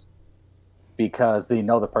it's because they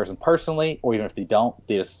know the person personally, or even if they don't,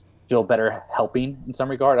 they just feel better helping in some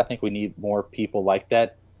regard. I think we need more people like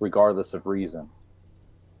that, regardless of reason.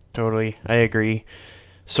 Totally, I agree.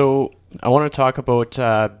 So I want to talk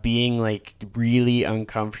about being like really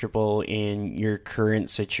uncomfortable in your current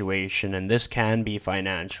situation, and this can be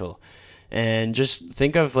financial. And just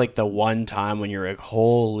think of like the one time when you're like,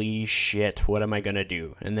 "Holy shit, what am I gonna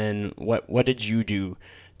do?" And then what did you do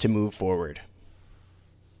to move forward?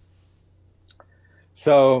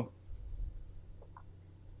 So,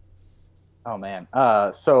 oh man,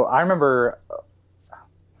 so I remember,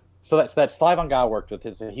 so that's that Slavon guy I worked with.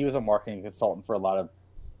 He was a marketing consultant for a lot of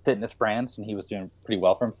fitness brands, and he was doing pretty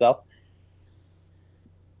well for himself.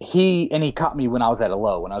 He caught me when I was at a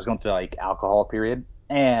low, when I was going through like alcohol period,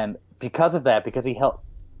 and because of that, because he helped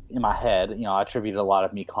in my head, I attributed a lot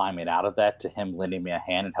of me climbing out of that to him lending me a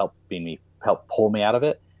hand and help pull me out of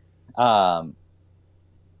it. Um,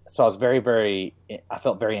 so I was I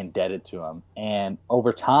felt very indebted to him, and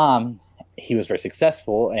over time, he was very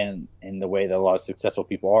successful, and in the way that a lot of successful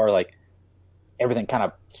people are, like everything kind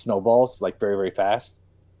of snowballs like very very fast.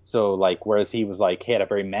 So like whereas he was like he had a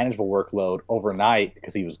very manageable workload overnight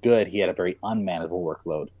because he was good, he had a very unmanageable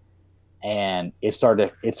workload, and it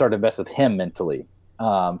started to mess with him mentally,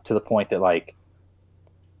 to the point that like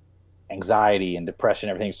anxiety and depression,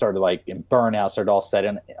 everything started like and burnout started all set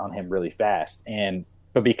in on him really fast. And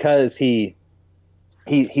but because he's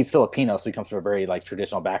Filipino, so he comes from a very like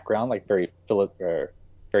traditional background, like very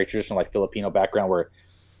traditional like Filipino background where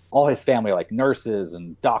all his family are like nurses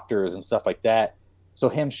and doctors and stuff like that. So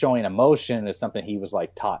him showing emotion is something he was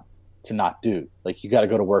like taught to not do. Like you got to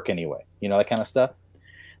go to work anyway, that kind of stuff.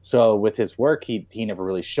 So with his work, he never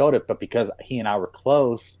really showed it, but because he and I were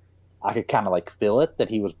close, I could kind of like feel it that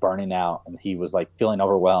he was burning out and he was like feeling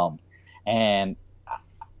overwhelmed. And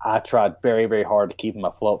I tried very, very hard to keep him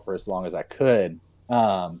afloat for as long as I could.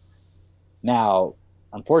 Um, Now,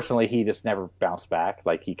 unfortunately, he just never bounced back.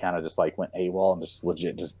 Like he kind of just like went AWOL and just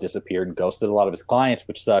legit just disappeared and ghosted a lot of his clients,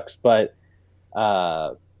 which sucks. Uh,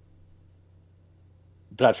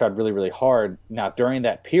 but I tried really, really hard. Now, during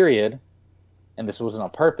that period, and this wasn't on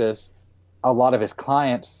purpose, a lot of his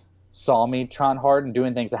clients saw me trying hard and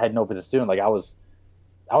doing things I had no business doing.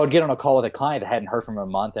 I would get on a call with a client that hadn't heard from him in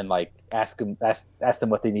a month and like ask them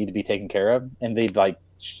what they need to be taken care of, and they'd like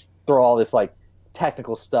throw all this like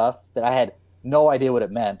technical stuff that I had no idea what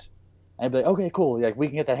it meant. And I'd be like, okay, cool, like we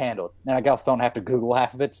can get that handled. And I got off the phone and have to Google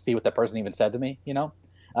half of it to see what that person even said to me, you know.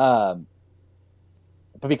 Um,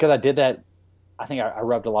 but because I did that, I think I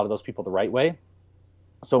rubbed a lot of those people the right way.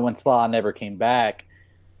 So when Slaw never came back,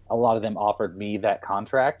 a lot of them offered me that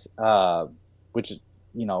contract, which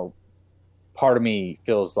you know, part of me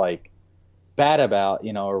feels like bad about,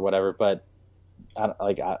 you know, or whatever. But I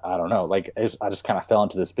don't know, like I just kind of fell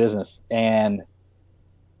into this business, and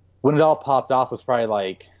when it all popped off was probably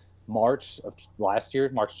like March of last year,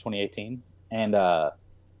 March of 2018, and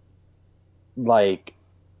like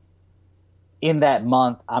in that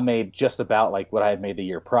month, I made just about like what I had made the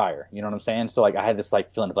year prior. You know what I'm saying? So like I had this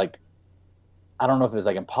like feeling of like I don't know if it was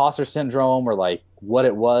like imposter syndrome or like what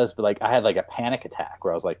it was, but like I had like a panic attack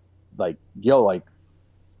where I was like yo, like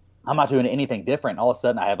I'm not doing anything different. All of a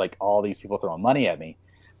sudden, I have like all these people throwing money at me,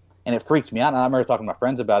 and it freaked me out. And I remember talking to my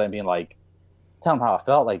friends about it and being like, telling them how I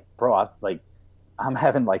felt. Like, bro, I'm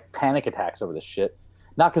having like panic attacks over this shit.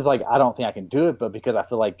 Not because like I don't think I can do it, but because I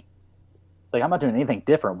feel like I'm not doing anything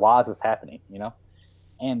different. Why is this happening? You know?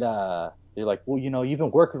 And they're like, well, you know, you've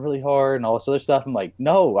been working really hard and all this other stuff. I'm like,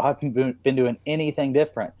 no, I haven't been doing anything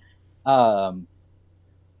different. Um,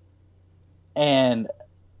 and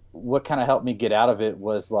what kind of helped me get out of it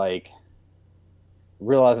was like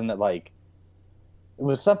realizing that like it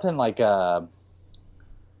was something like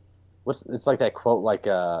what's it's like that quote like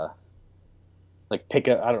pick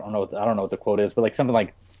up I don't know what the quote is, but like something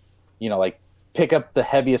like, you know, like pick up the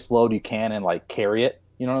heaviest load you can and like carry it,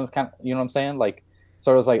 you know, you know what I'm saying, like.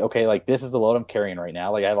 So I was like, okay, like this is the load I'm carrying right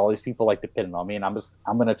now. Like I have all these people like depending on me, and I'm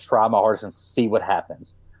gonna try my hardest and see what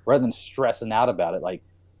happens, rather than stressing out about it. Like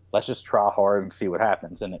let's just try hard and see what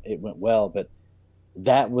happens, and it went well. But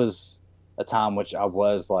that was a time which I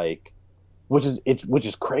was like, which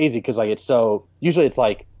is crazy because like it's so usually it's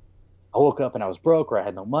like I woke up and I was broke or I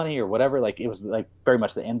had no money or whatever. Like it was like very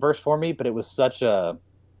much the inverse for me, but it was such a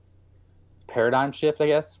paradigm shift, I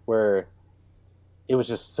guess, where it was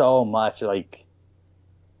just so much like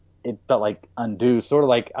it felt like undue, sort of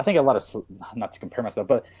like I think a lot of not to compare myself,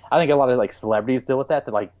 but I think a lot of like celebrities deal with that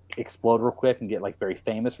like explode real quick and get like very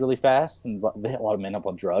famous really fast, and a lot of them end up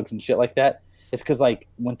on drugs and shit like that. It's because like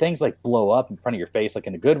when things like blow up in front of your face, like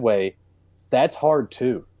in a good way, that's hard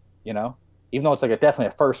too, you know. Even though it's like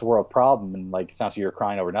definitely a first world problem, and like it sounds like you're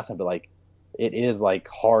crying over nothing, but like it is like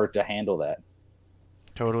hard to handle that.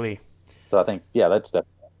 Totally. So I think yeah, that's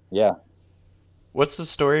definitely yeah. What's the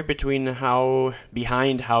story between how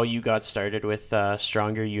behind how you got started with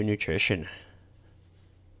Stronger You Nutrition?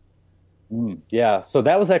 Yeah, so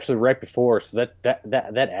that was actually right before, so that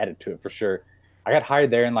added to it for sure. I got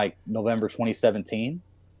hired there in like November 2017.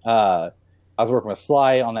 I was working with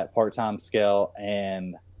Sly on that part-time scale,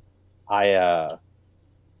 and I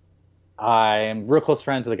I'm real close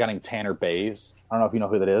friends with a guy named Tanner Bays. I don't know if you know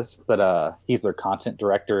who that is, but he's their content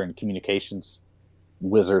director and communications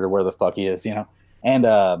wizard or where the fuck he is, you know. And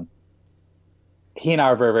he and I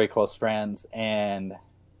are very, very close friends, and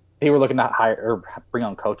they were looking to hire or bring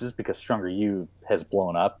on coaches because Stronger You has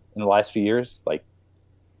blown up in the last few years, like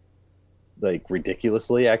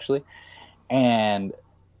ridiculously actually. And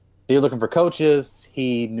they were looking for coaches.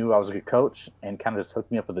 He knew I was a good coach and kind of just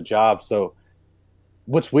hooked me up with a job. So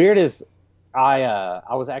what's weird is I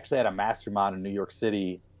was actually at a mastermind in New York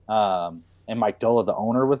City, and Mike Dola, the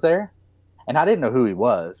owner, was there, and I didn't know who he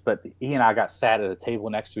was, but he and I got sat at a table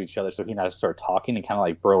next to each other, so he and I started talking and kind of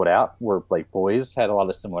like broed out. We're like boys, had a lot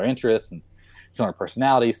of similar interests and similar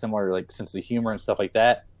personalities, similar like sense of humor and stuff like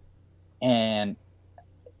that. And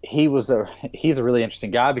he's a really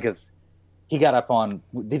interesting guy because he got up on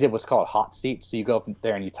they did what's called hot seat. So you go up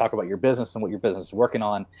there and you talk about your business and what your business is working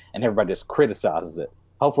on, and everybody just criticizes it,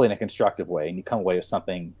 hopefully in a constructive way, and you come away with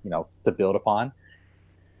something, you know, to build upon.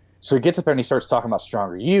 So he gets up there and he starts talking about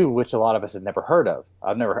Stronger You, which a lot of us had never heard of.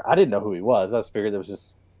 I didn't know who he was. I figured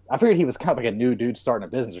he was kind of like a new dude starting a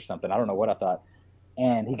business or something. I don't know what I thought.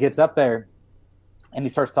 And he gets up there and he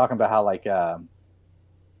starts talking about how like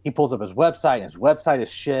he pulls up his website and his website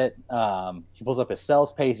is shit. He pulls up his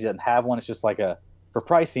sales page. He doesn't have one. It's just like for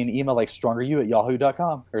pricing, email like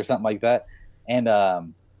strongeryou@yahoo.com or something like that.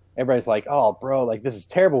 And everybody's like, "Oh, bro, like this is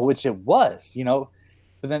terrible," which it was, you know.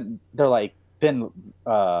 But then they're like,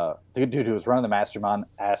 the dude who was running the mastermind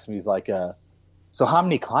asked me, he's like, "So how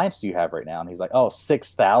many clients do you have right now?" And he's like, "Oh,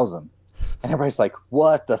 6,000." And everybody's like,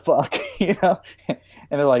 "What the fuck?" you know? And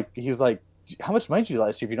they're like, he was like, "How much money did you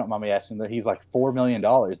last year, if you don't mind me asking?" He's like, $4 million.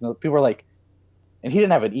 And people are like, and he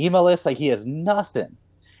didn't have an email list, like he has nothing.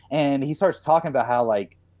 And he starts talking about how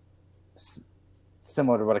like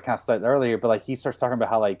similar to what I kind of started earlier, but like he starts talking about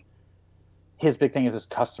how like his big thing is his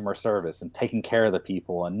customer service and taking care of the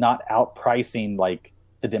people and not outpricing like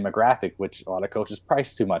the demographic, which a lot of coaches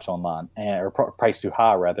price too much online, or price too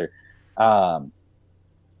high rather. Um,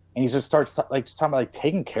 and he just starts like just talking about like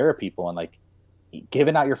taking care of people and like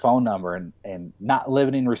giving out your phone number and not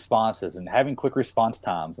limiting responses and having quick response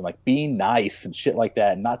times and like being nice and shit like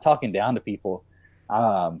that and not talking down to people.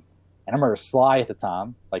 And I remember Sly at the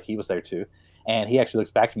time, like he was there too, and he actually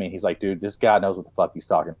looks back to me and he's like, "Dude, this guy knows what the fuck he's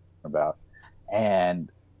talking about."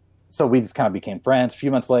 And so we just kind of became friends. A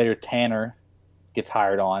few months later, Tanner gets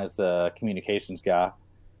hired on as the communications guy.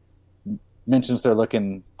 Mentions they're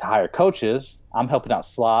looking to hire coaches. I'm helping out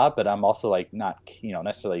Sly, but I'm also like not,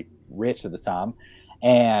 necessarily rich at the time.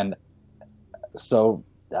 And so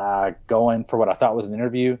going for what I thought was an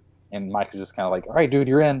interview, and Mike was just kind of like, "All right, dude,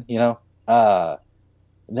 you're in," and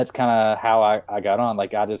that's kind of how I got on.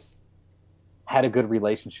 Like I just had a good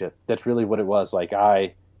relationship. That's really what it was. Like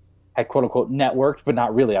I had quote unquote networked, but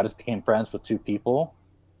not really. I just became friends with two people,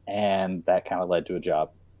 and that kind of led to a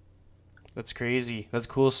job. That's crazy. That's a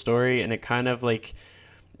cool story, and it kind of like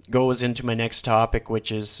goes into my next topic,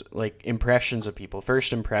 which is like impressions of people,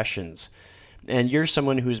 first impressions. And you're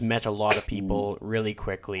someone who's met a lot of people really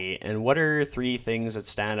quickly. And what are three things that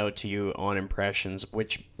stand out to you on impressions?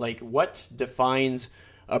 Which, like, what defines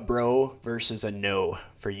a bro versus a no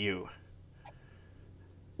for you?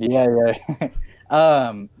 Yeah, yeah.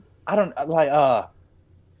 um, I don't like.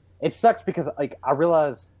 It sucks because like I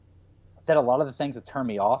realize that a lot of the things that turn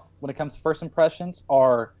me off when it comes to first impressions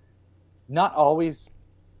are not always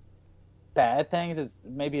bad things. It's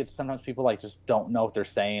sometimes people like just don't know what they're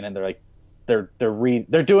saying, and they're like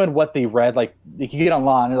they're doing what they read. Like you can get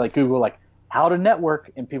online and like Google like how to network,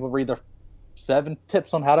 and people read their 7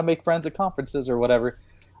 tips on how to make friends at conferences or whatever.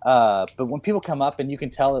 But when people come up and you can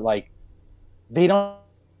tell that like they don't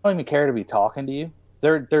even care to be talking to you.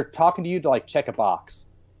 They're talking to you to like check a box.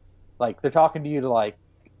 Like they're talking to you to like,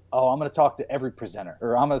 "Oh, I'm going to talk to every presenter,"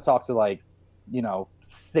 or "I'm going to talk to like,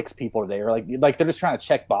 6 people today," or like they're just trying to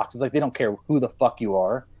check boxes. Like they don't care who the fuck you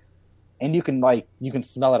are, and you can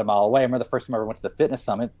smell it a mile away. I remember the first time I ever went to the fitness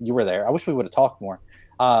summit. You were there. I wish we would have talked more.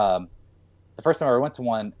 Um, the first time I ever went to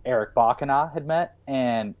one, Eric Bach and I had met,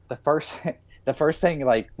 and the first the first thing,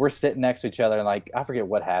 like we're sitting next to each other, and like I forget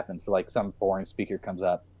what happens, but like some boring speaker comes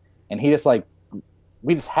up, and he just like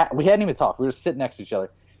we hadn't even talked. We were just sitting next to each other.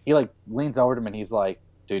 He like leans over to me and he's like,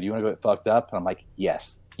 "Dude, you want to go get fucked up?" And I'm like,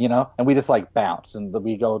 "Yes," and we just like bounce and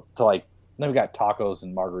we go to like then we got tacos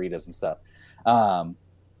and margaritas and stuff. Um,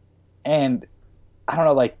 and I don't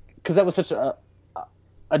know, like because that was such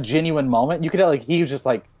a genuine moment. You could tell like he was just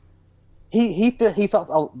like he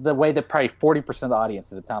felt the way that probably 40% of the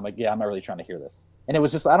audience at the time, like, yeah, I'm not really trying to hear this. And it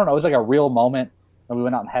was just, I don't know, it was like a real moment. And we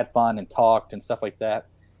went out and had fun and talked and stuff like that.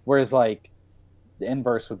 Whereas like the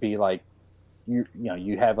inverse would be like, you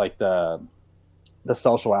have like the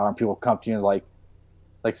social hour and people come to you and like,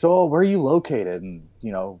 "So where are you located? And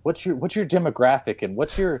what's your demographic and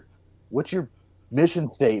what's your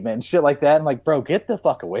mission statement and shit like that." And like, bro, get the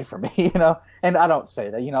fuck away from me, And I don't say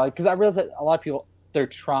that, because I realize that a lot of people, they're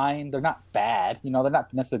not bad, they're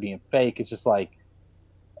not necessarily being fake. It's just like,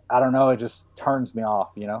 I don't know, it just turns me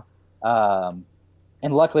off. And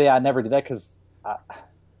luckily I never did that because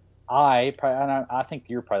I probably, and I think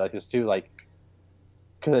you're probably like this too, like,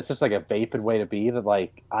 because it's just like a vapid way to be that,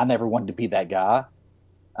 like, I never wanted to be that guy.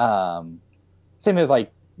 Um, Same with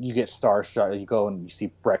like you get starstruck, you go and you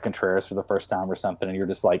see Brett Contreras for the first time or something, and you're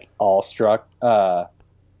just like all struck. I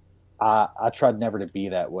tried never to be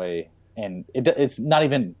that way, and it's not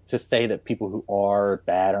even to say that people who are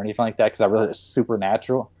bad or anything like that, because I really it's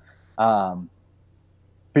supernatural. Um,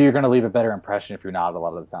 but you're going to leave a better impression if you're not a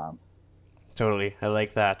lot of the time. Totally. I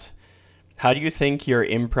like that. How do you think your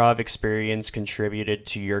improv experience contributed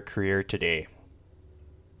to your career today?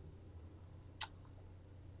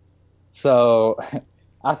 So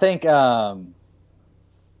I think I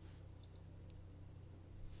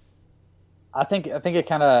think it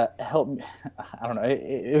kind of helped me. I don't know.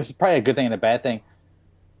 It was probably a good thing and a bad thing.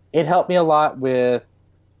 It helped me a lot with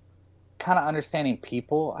kind of understanding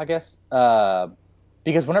people, I guess.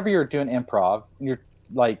 Because whenever you're doing improv, you're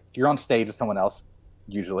on stage with someone else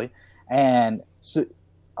usually, and so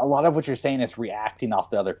a lot of what you're saying is reacting off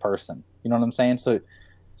the other person. You know what I'm saying? So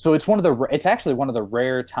it's actually one of the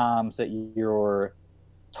rare times that you're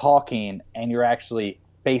talking and you're actually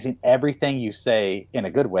basing everything you say in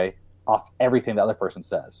a good way off everything the other person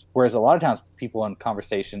says. Whereas a lot of times people in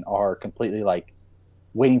conversation are completely like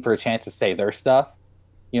waiting for a chance to say their stuff.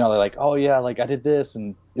 They're like, oh yeah, like I did this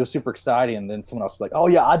and it was super exciting. And then someone else is like, oh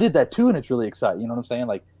yeah, I did that too. And it's really exciting. You know what I'm saying?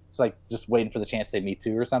 Like, it's like just waiting for the chance to say me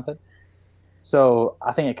too or something. So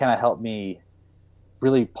I think it kind of helped me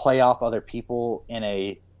really play off other people in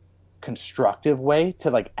a constructive way to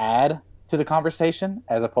like add to the conversation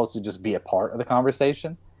as opposed to just be a part of the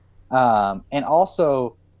conversation. And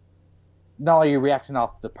also, not only are you reacting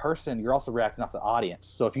off the person, you're also reacting off the audience.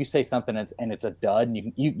 So if you say something and it's a dud,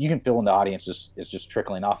 and you can feel when the audience is just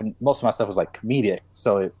trickling off. And most of my stuff was like comedic,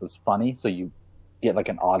 so it was funny. So you get like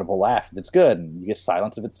an audible laugh if it's good, and you get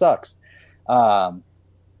silence if it sucks. Um,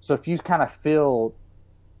 so if you kind of feel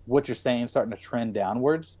what you're saying starting to trend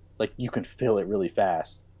downwards, like you can feel it really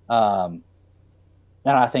fast. And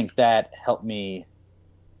I think that helped me,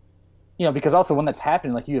 because also when that's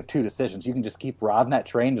happening, like you have two decisions. You can just keep riding that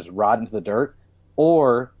train, just ride into the dirt,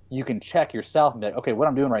 or you can check yourself and be like, okay, what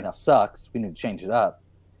I'm doing right now sucks. We need to change it up.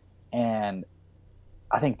 And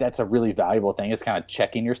I think that's a really valuable thing, is kind of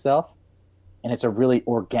checking yourself. And it's a really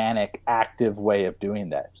organic, active way of doing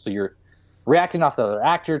that. So you're reacting off the other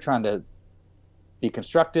actor, trying to be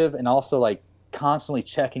constructive, and also like constantly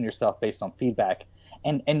checking yourself based on feedback,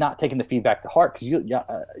 and not taking the feedback to heart, because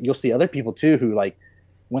you'll see other people too who, like,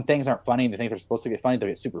 when things aren't funny and they think they're supposed to get funny, they'll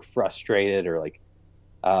get super frustrated or like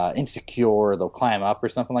insecure. They'll climb up or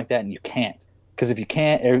something like that, and you can't, because if you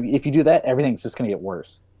can't, or if you do that, everything's just going to get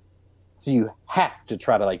worse. So you have to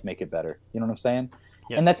try to like make it better. You know what I'm saying?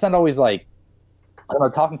 Yeah. And that's not always like, I don't know,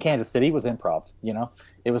 talking Kansas City was improv.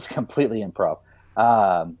 It was completely improv.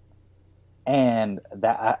 And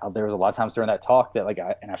there was a lot of times during that talk that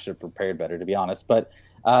I should have prepared better, to be honest, but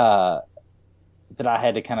that I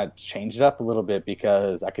had to kind of change it up a little bit,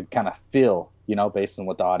 because I could kind of feel, based on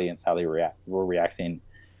what the audience, how they were reacting.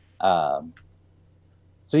 So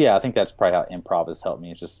yeah, I think that's probably how improv has helped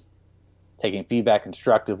me. It's just taking feedback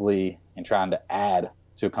constructively and trying to add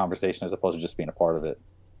to a conversation as opposed to just being a part of it.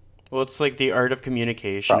 Well, it's like the art of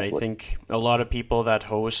communication. I Probably. think a lot of people that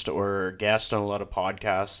host or guest on a lot of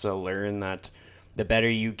podcasts learn that the better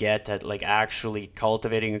you get at like actually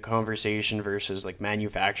cultivating a conversation versus like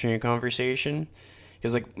manufacturing a conversation.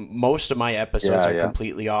 Because like most of my episodes Yeah, are yeah.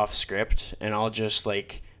 completely off script, and I'll just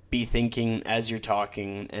like be thinking as you're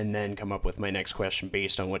talking and then come up with my next question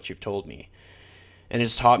based on what you've told me. And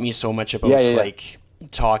it's taught me so much Yeah, about yeah, yeah. like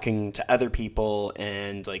talking to other people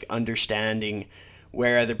and like understanding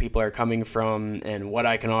where other people are coming from and what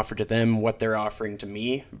I can offer to them, what they're offering to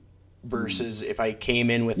me, Mm. versus if I came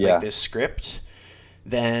in with like Yeah. this script,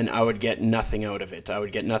 then I would get nothing out of it. I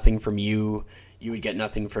would get nothing from you, you would get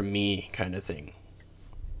nothing from me, kind of thing.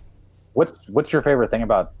 What's your favorite thing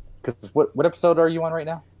about? Because what episode are you on right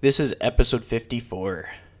now? This is episode 54.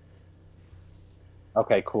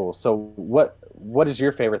 Okay, cool. So what is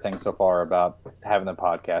your favorite thing so far about having the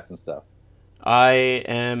podcast and stuff? I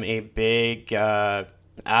am a big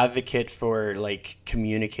advocate for like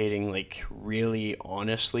communicating like really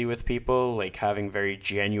honestly with people, like having very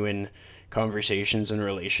genuine conversations and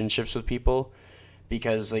relationships with people,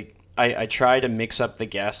 because like I try to mix up the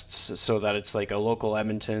guests so that it's like a local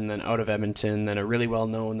Edmonton, then out of Edmonton, then a really well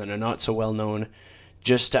known, then a not so well known,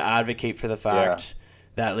 just to advocate for the Yeah. fact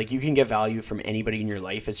that like you can get value from anybody in your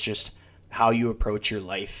life. It's just how you approach your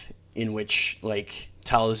life in which like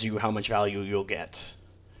tells you how much value you'll get.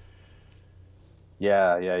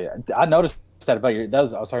 Yeah, yeah, yeah. I noticed that about your. I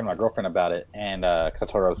was talking to my girlfriend about it, and because I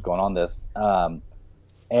told her I was going on this,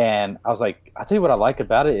 and I was like, I tell you what I like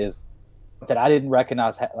about it is that I didn't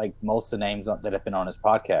recognize like most of the names that have been on his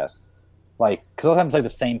podcast. Like, because sometimes like the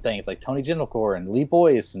same thing. It's like Tony Gentilcore and Lee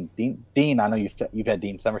Boyce and Dean. I know you've had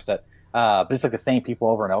Dean Somerset, but it's like the same people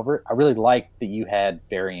over and over. I really like that you had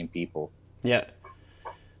varying people. Yeah,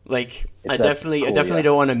 like It's That's I cool. definitely Yeah.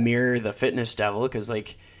 don't want to mirror the fitness devil, because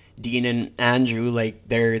like Dean and Andrew, like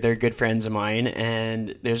they're good friends of mine,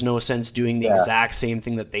 and there's no sense doing the Yeah. exact same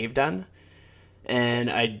thing that they've done. And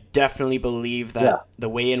I definitely believe Yeah. that the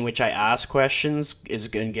way in which I ask questions is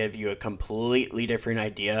going to give you a completely different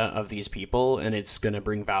idea of these people, and it's going to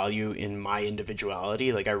bring value in my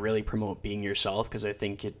individuality. Like I really promote being yourself, because I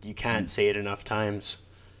think you can't say it enough times.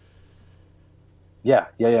 Yeah,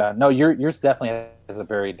 yeah, yeah. No, yours definitely has a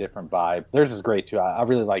very different vibe. Theirs is great too. I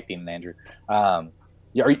really like Dean and Andrew.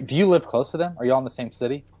 Yeah, do you live close to them? Are you all in the same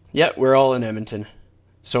city? Yeah, we're all in Edmonton.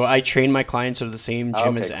 So I train my clients at the same Oh,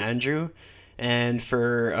 gym okay, as cool. Andrew, And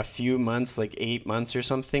for a few months, like 8 months or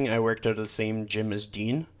something, I worked out of the same gym as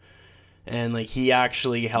Dean. And like he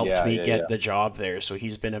actually helped Yeah, me yeah, get yeah. the job there. So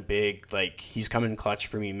he's been a big, like, he's come in clutch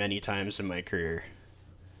for me many times in my career.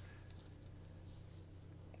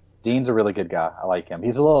 Dean's a really good guy. I like him.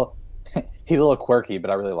 He's a little he's a little quirky,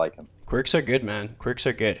 but I really like him. Quirks are good, man. Quirks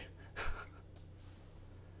are good.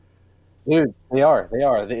 Dude, they are. They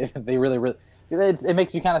are. They really, really. It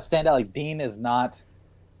makes you kind of stand out. Like Dean is not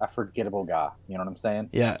a forgettable guy. You know what I'm saying?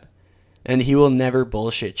 Yeah. And he will never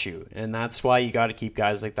bullshit you. And that's why you got to keep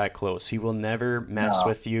guys like that close. He will never mess No.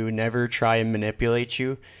 with you, never try and manipulate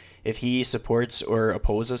you. If he supports or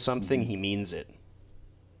opposes something, Mhm. he means it.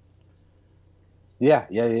 Yeah,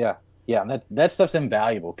 yeah, yeah, yeah. Yeah, and that stuff's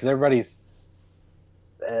invaluable because everybody's.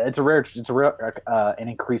 It's a rare, an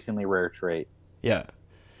increasingly rare trait. Yeah.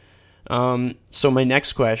 So my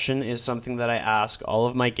next question is something that I ask all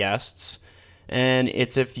of my guests, and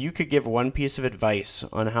it's if you could give one piece of advice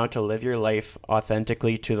on how to live your life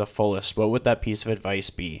authentically to the fullest, what would that piece of advice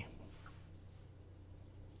be?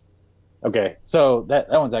 Okay, so that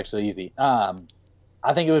one's actually easy. I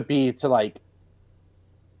think it would be to like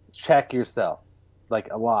check yourself, like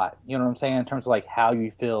a lot. You know what I'm saying in terms of like how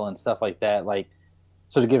you feel and stuff like that. Like,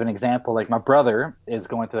 so to give an example, like my brother is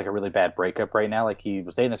going through like a really bad breakup right now. Like he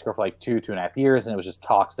was dating this girl for like 2.5 years, and it was just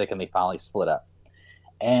toxic, and they finally split up.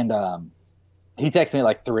 And he texted me at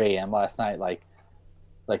like 3 a.m. last night, like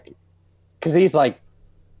because he's like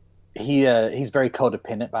he's very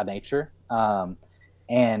codependent by nature.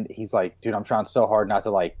 And he's like, dude, I'm trying so hard not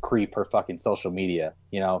to like creep her fucking social media,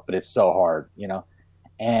 but it's so hard,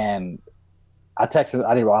 And I texted,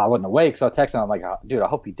 I wasn't awake, so I texted him, I'm like, dude, I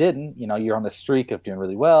hope you didn't. You're on the streak of doing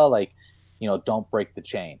really well. Like, don't break the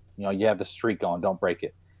chain. You have the streak going, don't break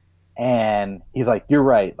it. And he's like, you're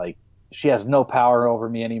right. Like, she has no power over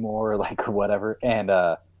me anymore, like, or whatever. And,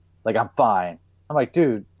 like, I'm fine. I'm like,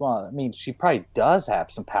 dude, well, I mean, she probably does have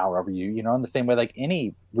some power over you, in the same way like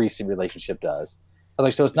any recent relationship does. I was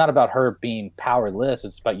like, so it's not about her being powerless,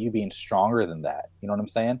 it's about you being stronger than that. You know what I'm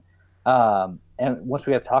saying? And once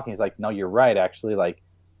we got talking, he's like, no, you're right, actually. Like,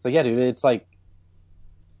 so yeah, dude, it's like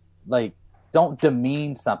don't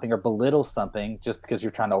demean something or belittle something just because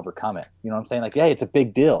you're trying to overcome it. You know what I'm saying? Like, yeah, it's a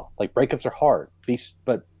big deal. Like breakups are hard.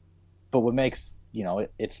 But what makes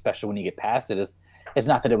it's special when you get past it is it's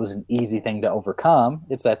not that it was an easy thing to overcome.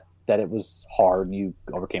 It's that it was hard and you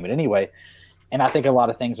overcame it anyway. And I think a lot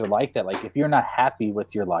of things are like that. Like if you're not happy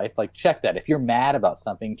with your life, like check that. If you're mad about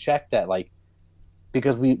something, check that. Like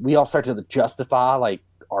because we all start to justify like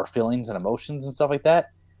our feelings and emotions and stuff like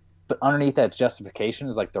that, but underneath that justification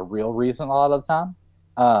is like the real reason a lot of the time.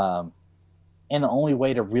 Um, and the only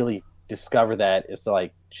way to really discover that is to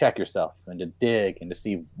like check yourself and to dig and to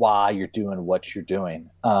see why you're doing what you're doing.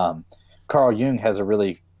 Carl Jung has a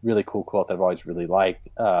really really cool quote that I've always really liked,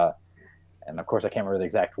 and of course I can't remember the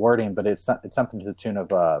exact wording, but it's something to the tune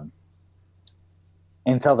of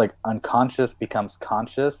until the unconscious becomes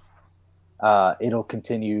conscious, it'll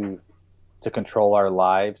continue to control our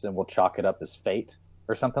lives, and we'll chalk it up as fate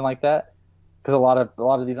or something like that. Because a lot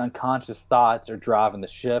of these unconscious thoughts are driving the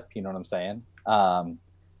ship. You know what I'm saying?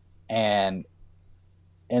 And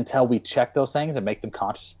until we check those things and make them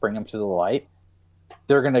conscious, bring them to the light,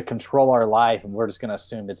 they're going to control our life, and we're just going to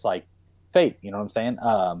assume it's like fate. You know what I'm saying?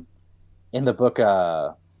 In the book,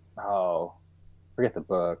 oh, forget the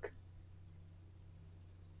book.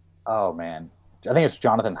 Oh man, I think it's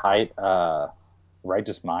Jonathan Haidt,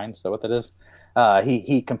 Righteous Mind. So what that is?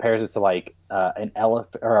 He compares it to like an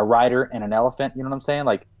elephant or a rider and an elephant. You know what I'm saying?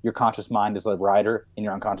 Like your conscious mind is the rider, and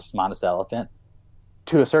your unconscious mind is the elephant.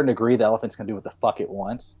 To a certain degree, the elephant's gonna do what the fuck it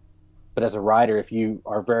wants. But as a rider, if you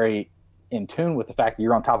are very in tune with the fact that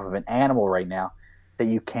you're on top of an animal right now, that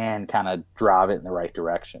you can kind of drive it in the right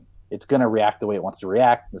direction. It's gonna react the way it wants to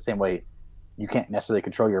react. In the same way, you can't necessarily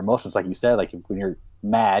control your emotions, like you said. Like when you're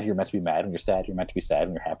mad, you're meant to be mad. When you're sad, you're meant to be sad.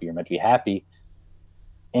 When you're happy, you're meant to be happy.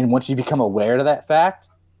 And once you become aware of that fact,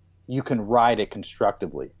 you can ride it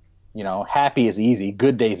constructively. Happy is easy,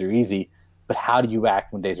 good days are easy, but how do you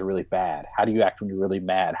act when days are really bad? How do you act when you're really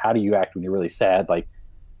mad? How do you act when you're really sad? Like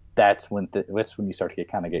that's when you start to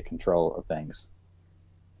get control of things.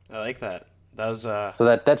 I like that. That was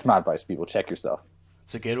So that's my advice, people. Check yourself.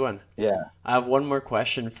 it's a good one. Yeah. I have one more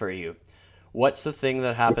question for you. What's the thing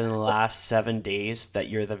that happened in the last 7 days that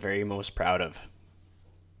you're the very most proud of?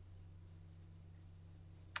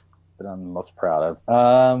 That I'm most proud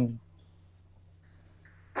of.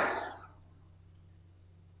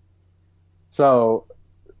 So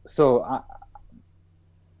so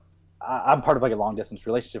I'm part of like a long distance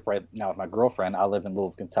relationship right now with my girlfriend. I live in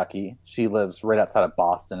Louisville, Kentucky. She lives right outside of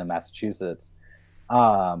Boston in Massachusetts.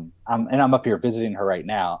 I'm up here visiting her right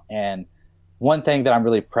now. And one thing that I'm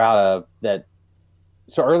really proud of that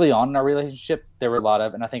so early on in our relationship, there were a lot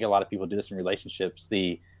of, and I think a lot of people do this in relationships,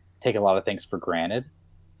 the take a lot of things for granted.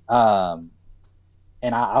 Um,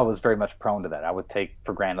 and I was very much prone to that. I would take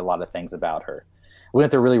for granted a lot of things about her. We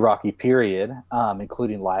went through a really rocky period,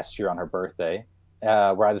 including last year on her birthday,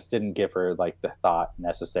 where I just didn't give her like the thought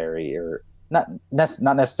necessary, or not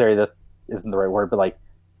necessary, that isn't the right word, but like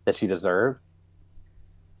that she deserved.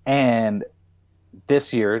 And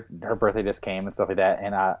this year, her birthday just came and stuff like that,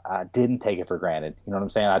 and I didn't take it for granted. You know what I'm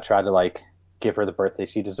saying? I tried to like give her the birthday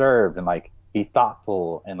she deserved and like be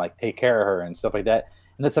thoughtful and like take care of her and stuff like that.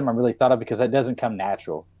 And that's something I really thought of because that doesn't come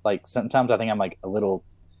natural. Like sometimes I think I'm like a little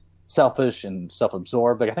selfish and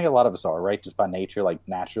self-absorbed. Like I think a lot of us are, right? Just by nature, like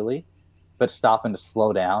naturally. But stopping to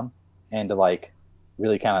slow down and to like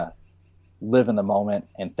really kind of live in the moment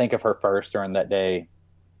and think of her first during that day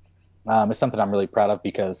is something I'm really proud of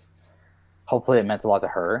because hopefully it meant a lot to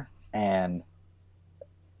her, and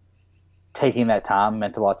taking that time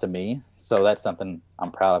meant a lot to me. So that's something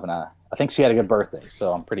I'm proud of, and I think she had a good birthday,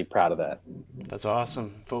 so I'm pretty proud of that. That's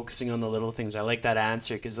awesome. Focusing on the little things. I like that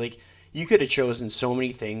answer because, like, you could have chosen so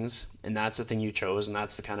many things, and that's the thing you chose, and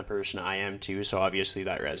that's the kind of person I am too. So obviously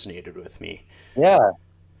that resonated with me. Yeah,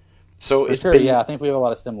 So for it's sure. been Yeah, I think we have a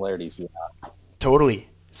lot of similarities. Yeah, totally.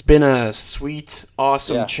 It's been a sweet,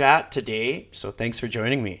 awesome yeah, chat today. So thanks for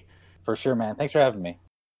joining me. for sure, man. Thanks for having me.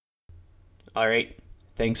 All right.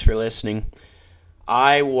 Thanks for listening.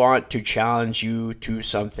 I want to challenge you to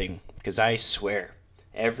something because I swear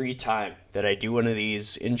every time that I do one of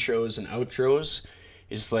these intros and outros,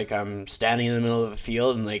 it's like I'm standing in the middle of a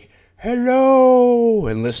field and like, hello,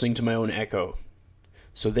 and listening to my own echo.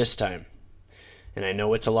 So this time, and I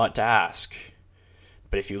know it's a lot to ask,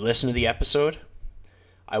 but if you listen to the episode,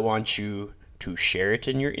 I want you to share it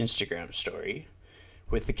in your Instagram story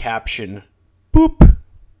with the caption, boop,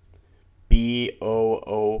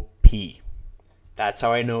 BOOP. That's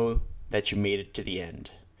how I know that you made it to the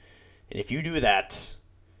end. And if you do that,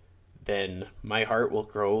 then my heart will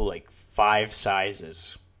grow like 5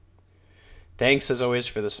 sizes. Thanks as always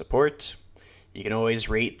for the support. You can always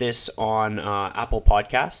rate this on Apple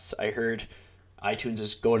Podcasts. I heard iTunes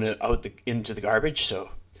is going into the garbage, so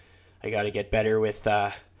I got to get better with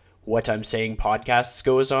what I'm saying podcasts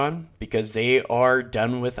goes on because they are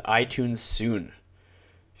done with iTunes soon.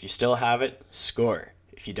 If you still have it, score.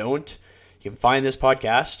 If you don't, you can find this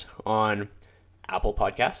podcast on Apple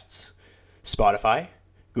Podcasts, Spotify,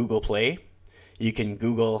 Google Play. You can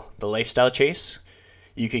Google The Lifestyle Chase.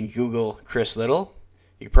 You can Google Chris Little.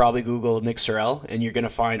 You can probably Google Nick Sorrell, and you're going to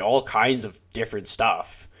find all kinds of different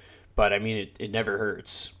stuff. But I mean, it never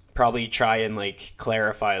hurts. Probably try and like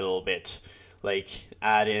clarify a little bit, like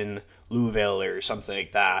add in Louisville or something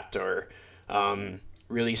like that, or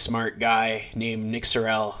really smart guy named Nick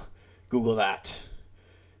Sorrell. Google that,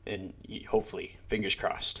 and hopefully, fingers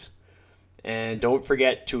crossed. And don't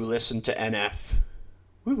forget to listen to NF.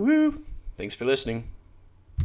 Woo woo! Thanks for listening.